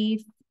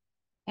safe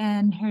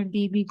and her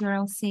baby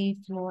girl safe,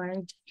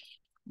 Lord.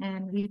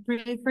 And we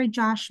pray for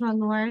Joshua,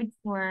 Lord,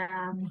 for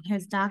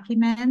his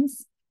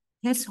documents,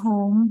 his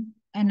home,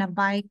 and a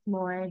bike,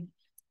 Lord.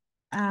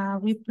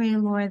 We pray,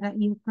 Lord, that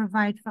you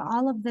provide for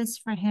all of this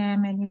for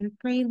him. And we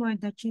pray,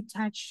 Lord, that you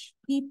touch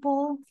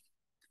people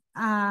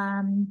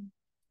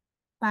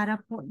para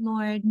po,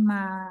 Lord,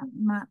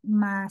 ma-sustain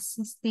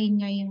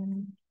niya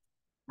yung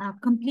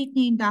complete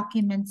niya yung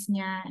documents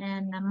niya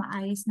and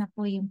maayos na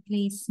po yung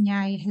place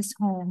niya, his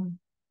home,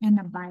 and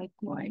a bike,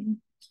 Lord.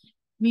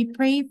 We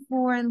pray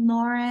for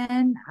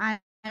Lauren,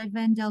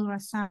 Ivan Del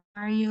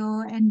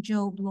Rosario, and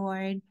Job,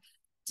 Lord,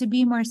 to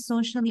be more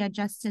socially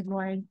adjusted,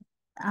 Lord.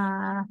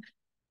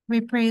 We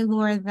pray,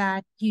 Lord,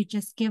 that you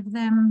just give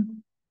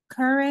them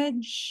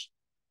courage,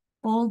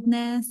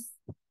 boldness,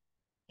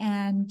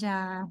 and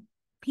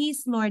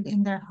peace, Lord,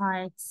 in their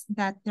hearts,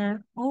 that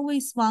they're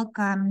always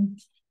welcome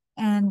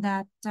and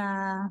that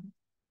they're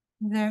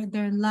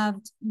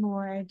loved,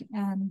 Lord,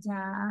 and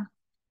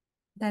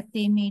that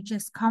they may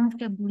just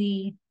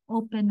comfortably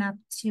open up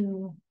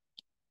to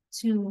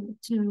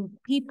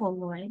people,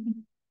 Lord.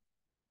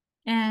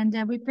 And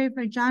we pray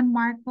for John,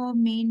 Marco,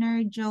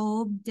 Maynard,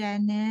 Job,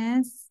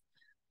 Dennis,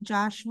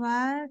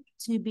 Joshua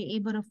to be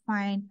able to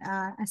find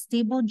a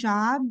stable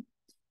job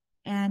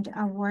and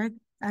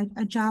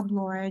a job,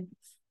 Lord,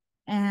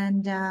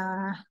 and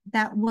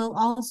that will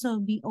also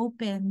be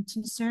open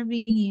to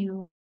serving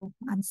you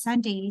on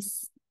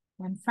Sundays,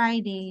 on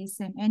Fridays,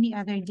 and any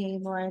other day,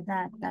 Lord,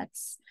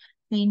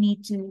 they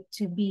need to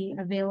be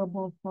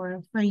available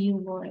for you,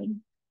 Lord.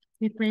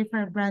 We pray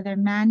for Brother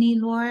Manny,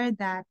 Lord,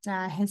 that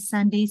his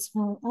Sundays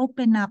will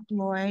open up,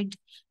 Lord,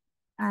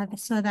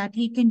 so that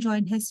he can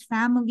join his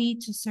family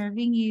to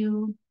serving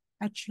you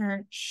at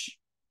church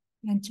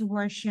and to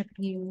worship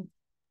you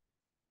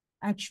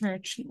at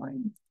church,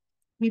 Lord.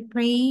 We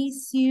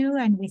praise you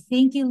and we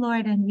thank you,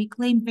 Lord, and we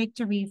claim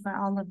victory for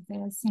all of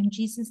this. In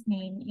Jesus'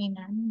 name,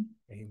 amen.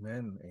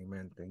 Amen.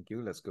 Amen. Thank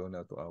you. Let's go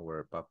now to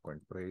our popcorn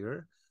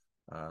prayer.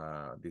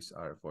 These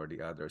are for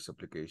the other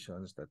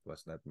supplications that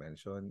was not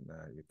mentioned.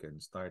 You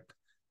can start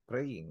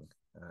praying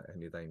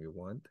anytime you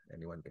want,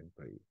 anyone can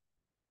pray.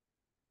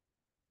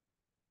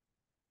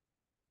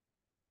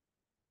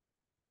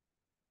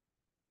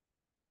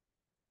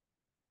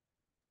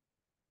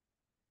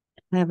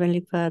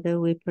 Heavenly Father,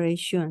 we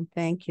praise you and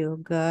thank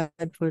you, God,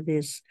 for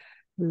this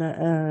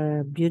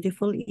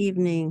beautiful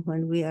evening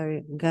when we are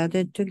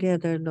gathered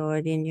together,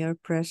 Lord, in your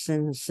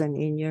presence and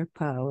in your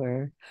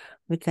power.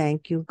 We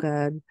thank you,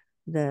 God,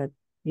 that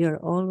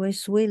you're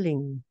always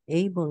willing,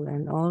 able,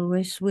 and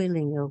always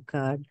willing, oh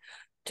God,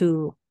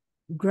 to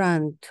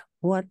grant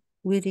what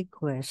we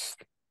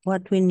request,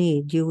 what we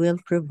need, you will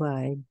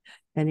provide.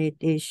 And it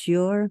is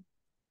your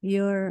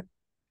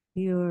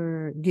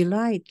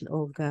delight,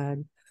 oh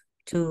God,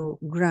 to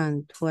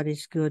grant what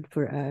is good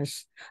for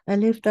us. I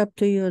lift up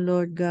to you,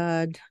 Lord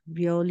God,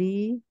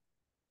 Violi,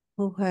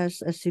 who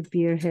has a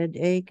severe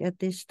headache at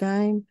this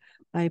time.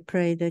 I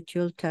pray that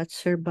you'll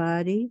touch her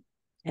body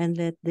and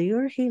let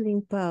your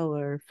healing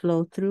power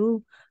flow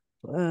through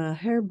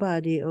her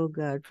body, oh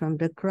God, from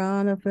the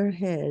crown of her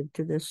head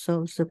to the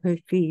soles of her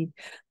feet.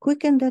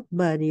 Quicken that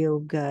body, oh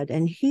God,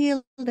 and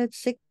heal that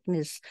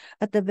sickness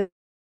at the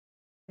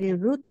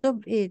root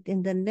of it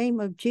in the name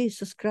of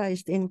Jesus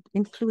Christ,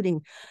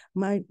 including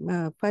my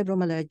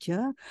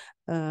fibromyalgia,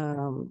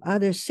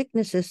 other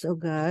sicknesses, oh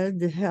God,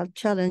 the health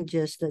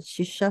challenges that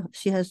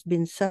she has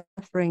been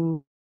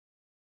suffering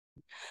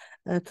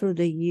through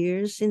the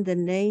years in the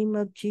name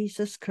of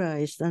Jesus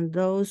Christ and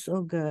those,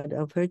 oh God,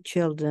 of her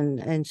children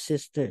and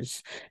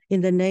sisters.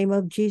 In the name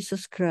of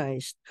Jesus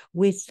Christ,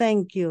 we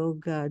thank you, oh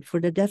God, for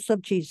the death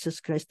of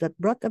Jesus Christ that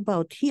brought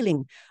about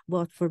healing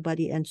both for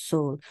body and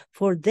soul.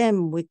 For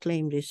them, we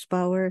claim this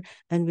power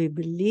and we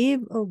believe,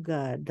 oh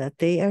God, that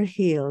they are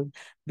healed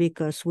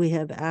because we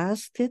have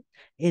asked it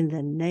in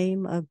the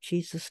name of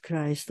Jesus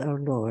Christ, our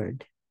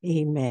Lord.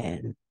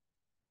 Amen.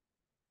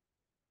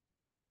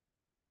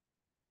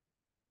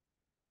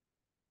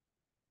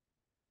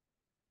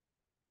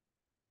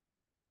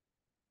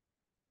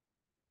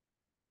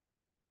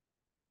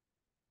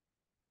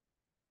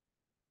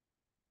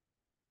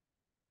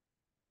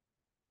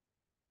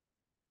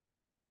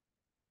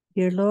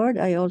 Dear Lord,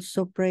 I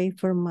also pray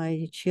for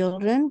my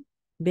children,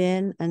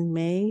 Ben and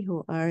May,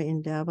 who are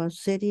in Davao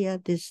City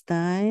at this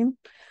time.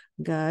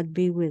 God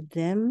be with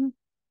them.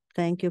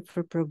 Thank you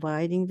for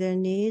providing their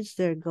needs.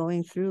 They're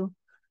going through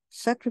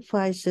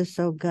sacrifices,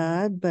 oh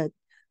God, but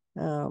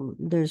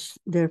there's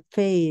their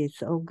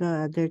faith, oh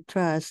God, their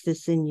trust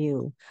is in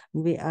you.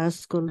 We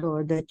ask, oh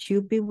Lord, that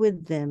you be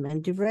with them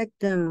and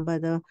direct them by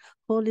the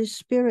Holy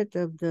Spirit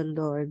of the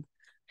Lord.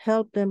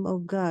 Help them,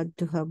 oh God,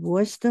 to have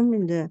wisdom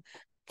in the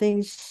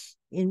things,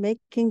 in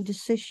making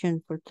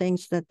decision for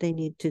things that they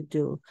need to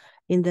do.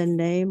 In the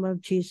name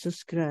of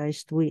Jesus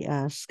Christ, we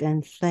ask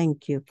and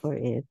thank you for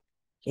it.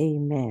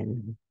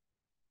 Amen.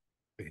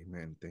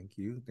 Amen. Thank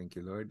you. Thank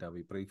you, Lord.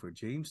 We pray for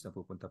James na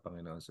pupunta,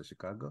 Panginoon, sa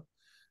Chicago.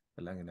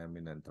 Dalangin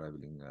namin ang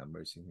traveling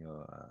mercy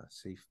niyo.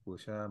 Safe po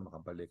siya,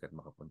 makabalik at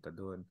makapunta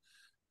doon.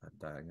 At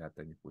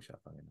ingatan niyo po siya,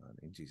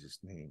 Panginoon. In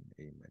Jesus' name,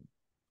 amen.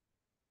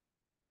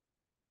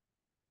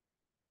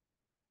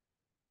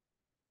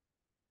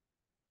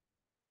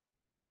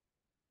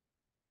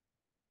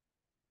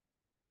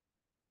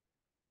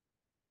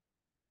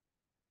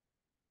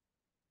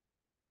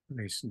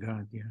 Praise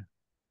God, yeah.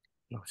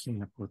 Closing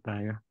na po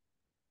tayo.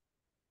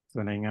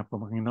 Tunay nga po,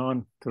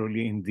 Panginoon,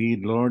 truly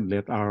indeed, Lord,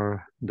 let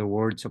the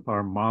words of our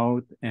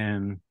mouth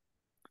and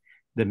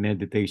the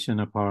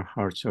meditation of our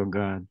hearts, O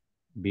God,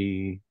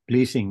 be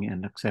pleasing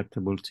and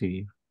acceptable to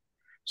you.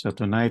 So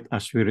tonight,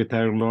 as we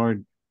retire,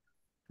 Lord,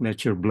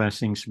 let your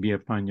blessings be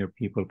upon your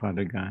people,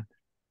 Father God.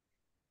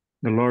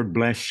 The Lord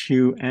bless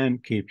you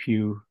and keep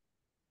you.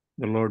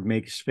 The Lord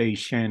make his face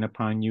shine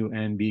upon you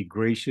and be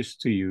gracious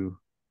to you.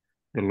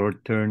 The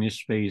Lord turn his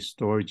face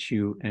towards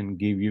you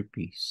and give you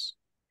peace.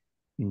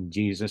 In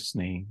Jesus'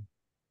 name,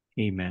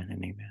 amen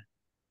and amen.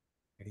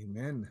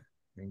 Amen.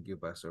 Thank you,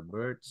 Pastor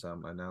Bert.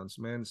 Some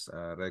announcements.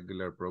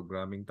 Regular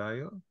programming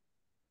tayo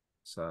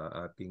sa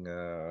ating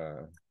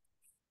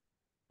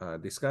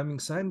this coming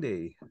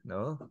Sunday.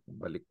 No?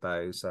 Balik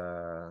tayo sa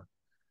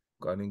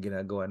kung ano yung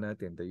ginagawa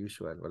natin, the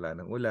usual. Wala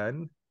nang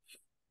ulan.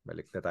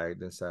 Balik na tayo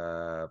dun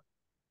sa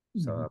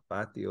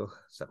patio,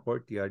 sa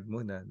courtyard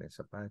muna,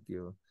 sa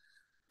patio.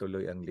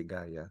 Tuloy ang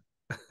ligaya.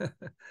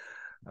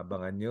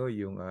 Abangan nyo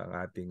yung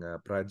ating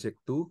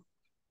Project 2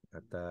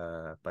 at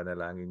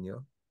panalangin nyo.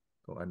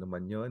 Kung ano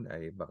man yon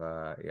ay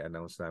baka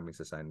i-announce namin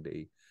sa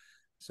Sunday.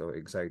 So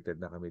excited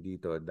na kami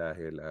dito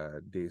dahil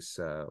this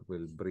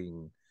will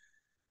bring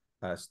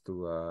us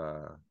to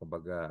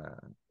kumbaga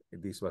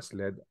this was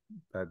led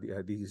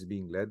this is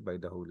being led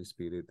by the Holy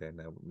Spirit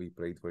and we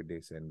prayed for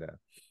this and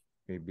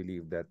we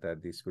believe that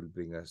this will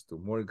bring us to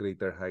more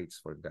greater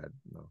heights for God,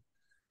 no?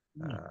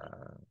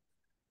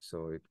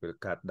 So it will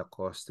cut the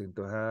cost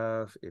into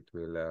half. It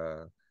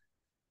will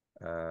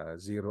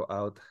zero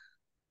out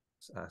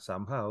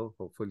somehow,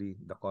 hopefully,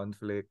 the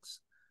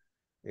conflicts.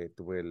 It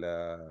will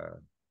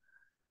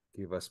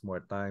give us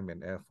more time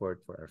and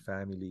effort for our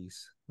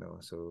families.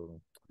 No?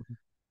 So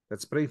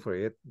let's pray for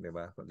it.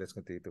 Diba? Let's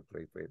continue to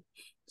pray for it.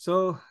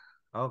 So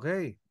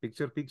Okay,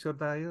 picture-picture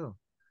tayo.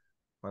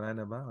 Wala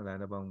na ba? Wala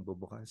na bang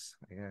bubukas?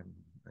 Ayan.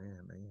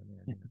 Ayan, ayan,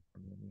 ayan.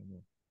 Ayan, ayan,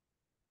 ayan.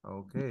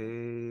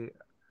 Okay.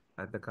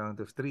 At the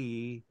count of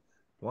 3.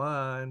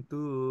 1,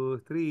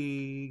 2,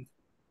 3.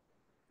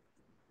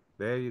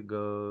 There you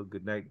go.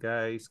 Good night,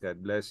 guys. God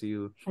bless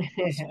you.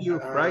 See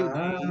you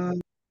Friday.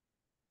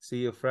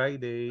 See you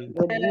Friday.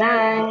 Good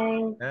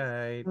night.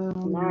 Night.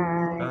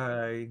 Night.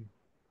 Bye.